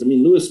Lewis Smedes,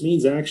 Lewis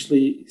Smedes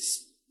actually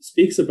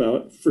speaks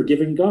about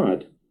forgiving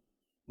God.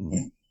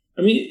 Mm-hmm.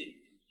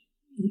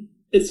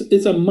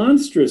 it's a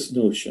monstrous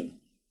notion.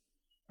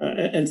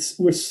 And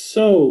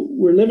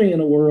we're living in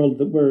a world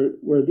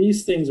where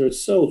these things are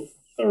so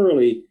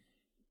thoroughly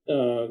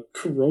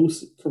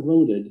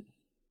corroded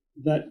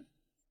that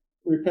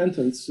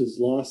repentance has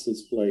lost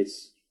its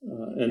place.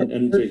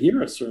 And to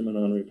hear a sermon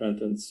on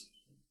repentance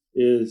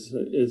is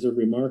a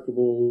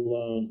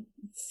remarkable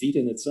feat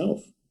in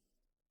itself.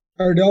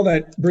 Ardell,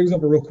 that brings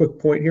up a real quick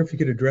point here, if you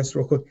could address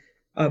real quick.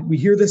 We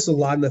hear this a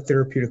lot in the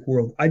therapeutic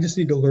world. I just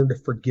need to learn to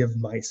forgive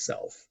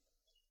myself.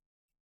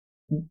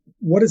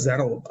 What is that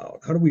all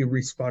about? How do we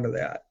respond to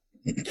that?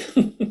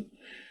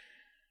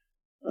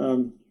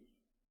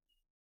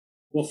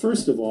 Well,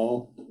 first of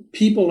all,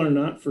 people are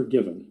not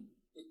forgiven.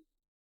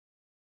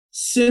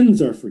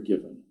 Sins are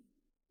forgiven.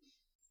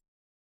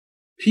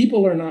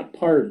 People are not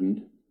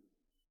pardoned.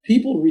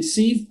 People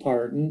receive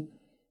pardon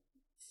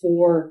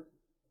for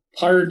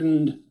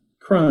pardoned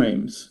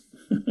crimes.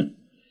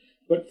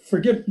 But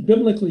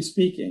biblically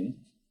speaking,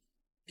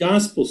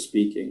 gospel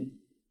speaking,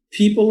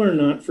 people are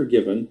not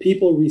forgiven.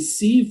 People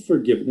receive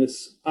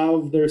forgiveness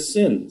of their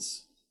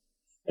sins.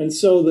 And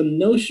so the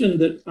notion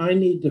that I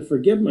need to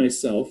forgive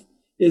myself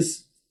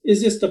is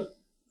just a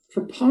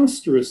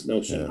preposterous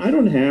notion. Yeah. I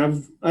don't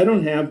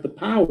have the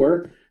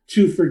power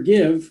to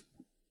forgive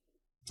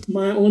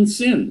my own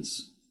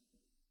sins.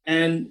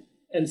 And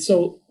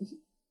so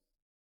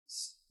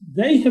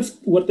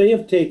what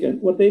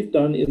they've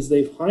done is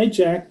they've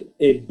hijacked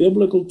a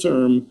biblical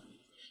term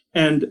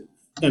and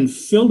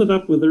filled it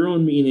up with their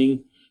own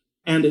meaning.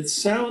 And it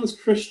sounds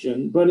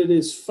Christian, but it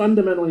is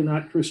fundamentally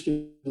not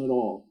Christian at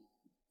all.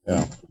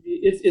 Yeah.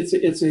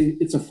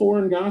 It's a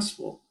foreign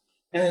gospel.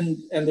 And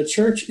the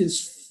church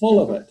is full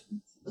of it.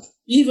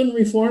 Even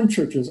Reformed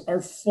churches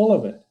are full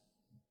of it.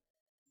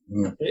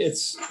 Mm.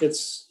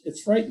 It's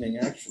frightening,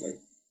 actually.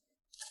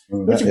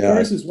 Which, of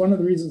course, is one of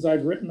the reasons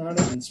I've written on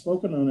it and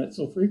spoken on it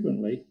so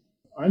frequently.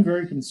 I'm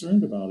very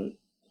concerned about it.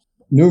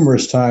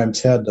 Numerous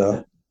times had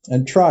to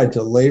and tried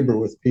to labor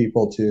with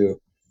people to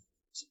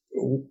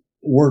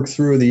work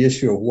through the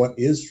issue of what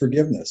is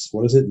forgiveness?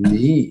 What does it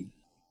mean?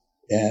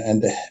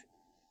 And to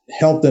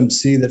help them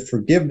see that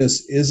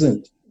forgiveness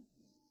isn't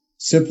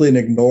simply an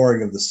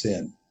ignoring of the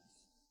sin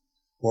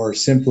or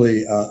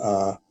simply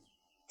a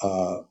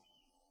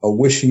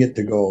wishing it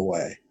to go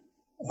away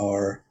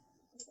or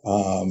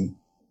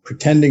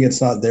pretending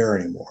it's not there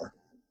anymore.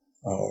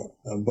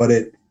 But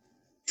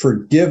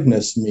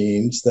forgiveness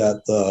means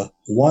that the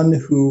one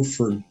who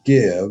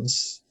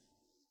forgives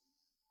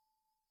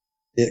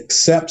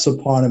accepts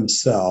upon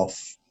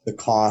himself the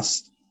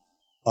cost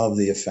of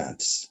the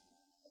offense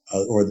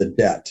or the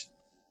debt.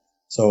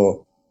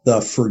 So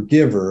the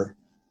forgiver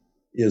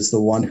is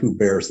the one who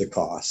bears the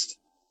cost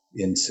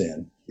in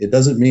sin. It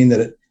doesn't mean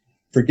that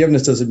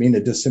forgiveness doesn't mean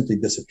it just simply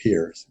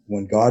disappears.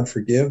 When God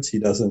forgives, he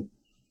doesn't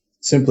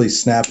simply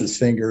snap his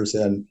fingers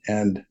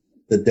and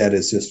the debt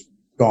is just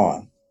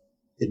gone.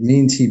 It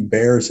means he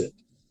bears it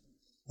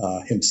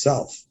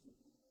himself.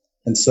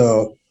 And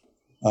so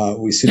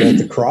we see that at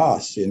the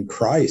cross in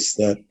Christ,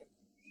 that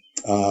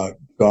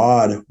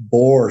God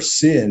bore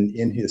sin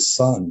in his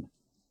Son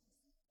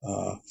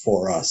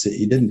for us.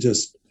 He didn't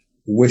just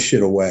wish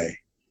it away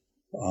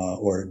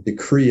or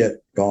decree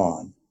it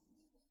gone,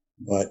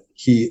 but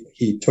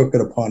he took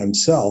it upon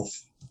himself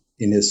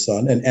in his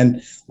Son.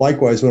 And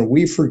likewise, when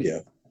we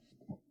forgive,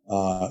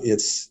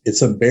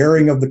 it's a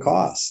bearing of the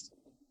cost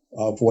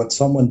of what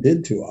someone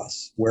did to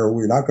us, where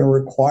we're not going to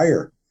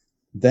require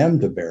them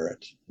to bear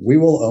it. We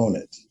will own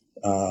it.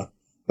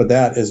 But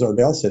that, as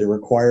Ardell said, it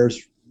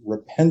requires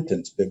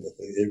repentance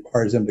biblically. It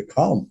requires them to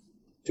come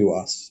to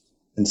us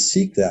and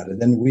seek that.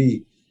 And then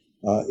we,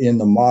 in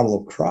the model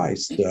of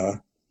Christ,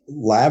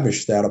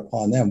 lavish that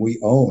upon them.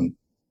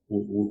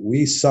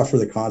 We suffer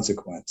the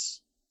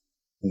consequence,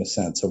 in a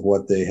sense, of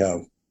what they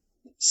have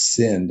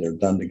sinned or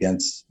done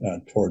against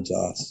towards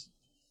us.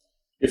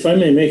 If I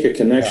may make a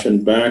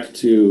connection back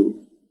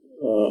to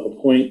a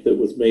point that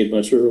was made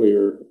much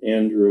earlier,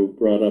 Andrew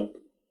brought up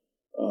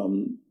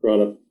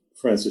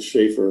Francis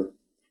Schaeffer,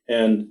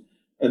 and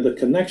the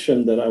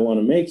connection that I want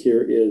to make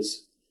here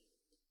is,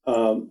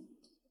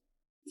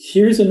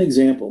 here's an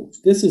example.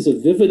 This is a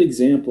vivid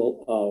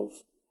example of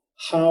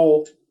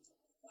how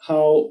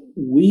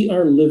we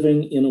are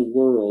living in a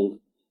world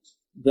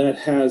that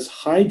has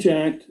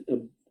hijacked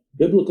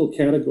biblical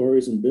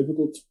categories and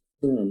biblical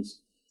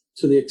terms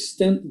to the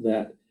extent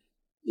that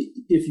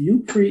if you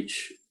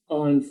preach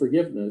on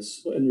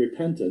forgiveness and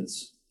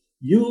repentance,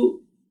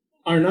 you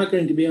are not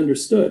going to be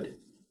understood.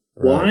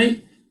 Right.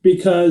 Why?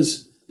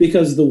 Because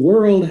the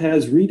world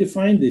has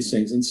redefined these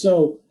things. And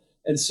so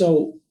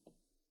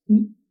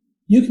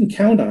you can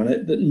count on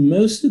it that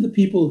most of the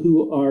people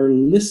who are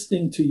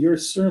listening to your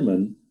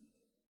sermon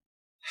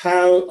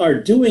are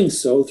doing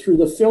so through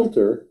the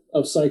filter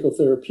of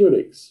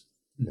psychotherapeutics.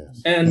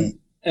 Yes. And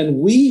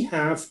we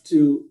have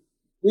to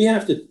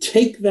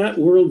take that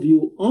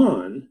worldview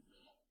on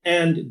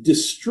and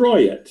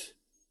destroy it,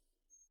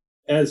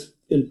 as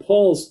in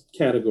Paul's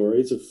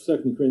categories of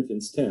 2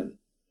 Corinthians 10.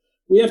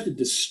 We have to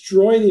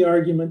destroy the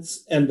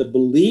arguments and the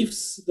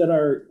beliefs that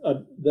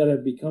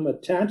have become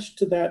attached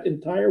to that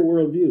entire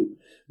worldview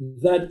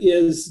that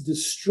is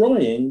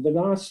destroying the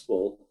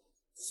gospel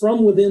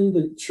from within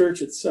the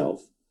church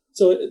itself.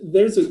 So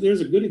there's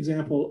a good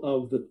example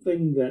of the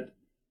thing that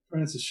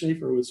Francis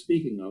Schaeffer was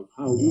speaking of,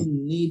 how we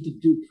need to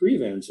do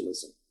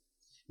pre-evangelism.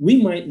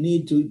 We might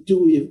need to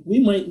do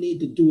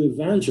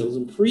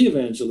evangelism,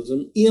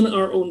 pre-evangelism in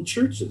our own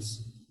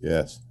churches.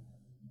 Yes.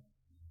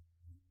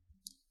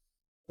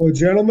 Well,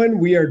 gentlemen,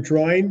 we are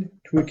drawing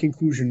to a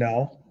conclusion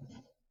now.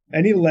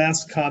 Any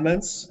last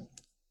comments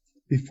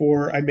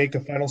before I make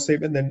a final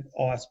statement? Then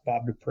I'll ask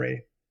Bob to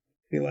pray.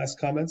 Any last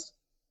comments?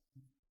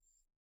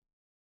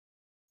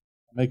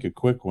 Make a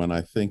quick one. I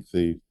think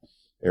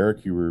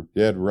Eric, you were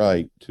dead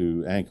right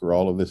to anchor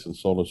all of this in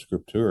Sola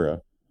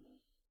Scriptura.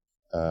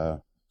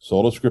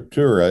 Sola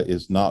Scriptura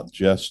is not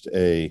just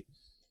a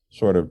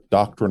sort of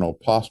doctrinal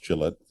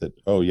postulate that,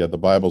 oh yeah, the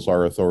Bible's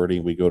our authority,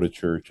 we go to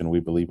church and we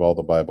believe all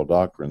the Bible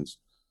doctrines.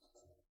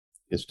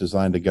 It's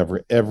designed to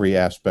cover every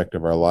aspect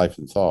of our life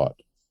and thought.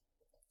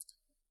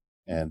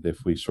 And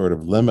if we sort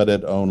of limit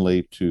it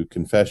only to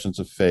confessions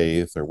of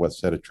faith or what's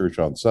said at church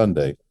on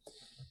Sunday,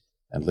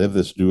 and live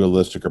this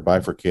dualistic or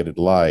bifurcated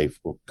life,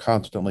 we'll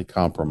constantly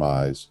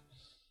compromise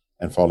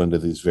and fall into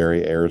these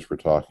very errors we're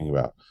talking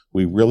about.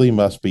 We really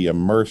must be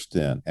immersed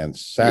in and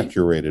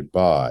saturated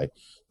by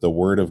the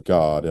Word of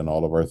God in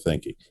all of our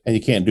thinking. And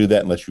you can't do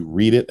that unless you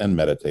read it and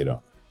meditate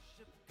on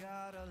it.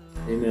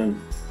 Amen.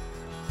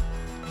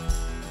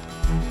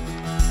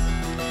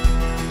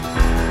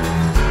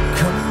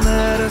 Come,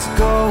 let us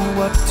go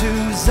up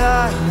to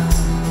Zion.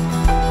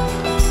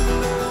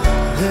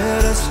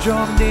 Let us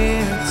draw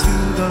near to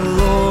the Lord.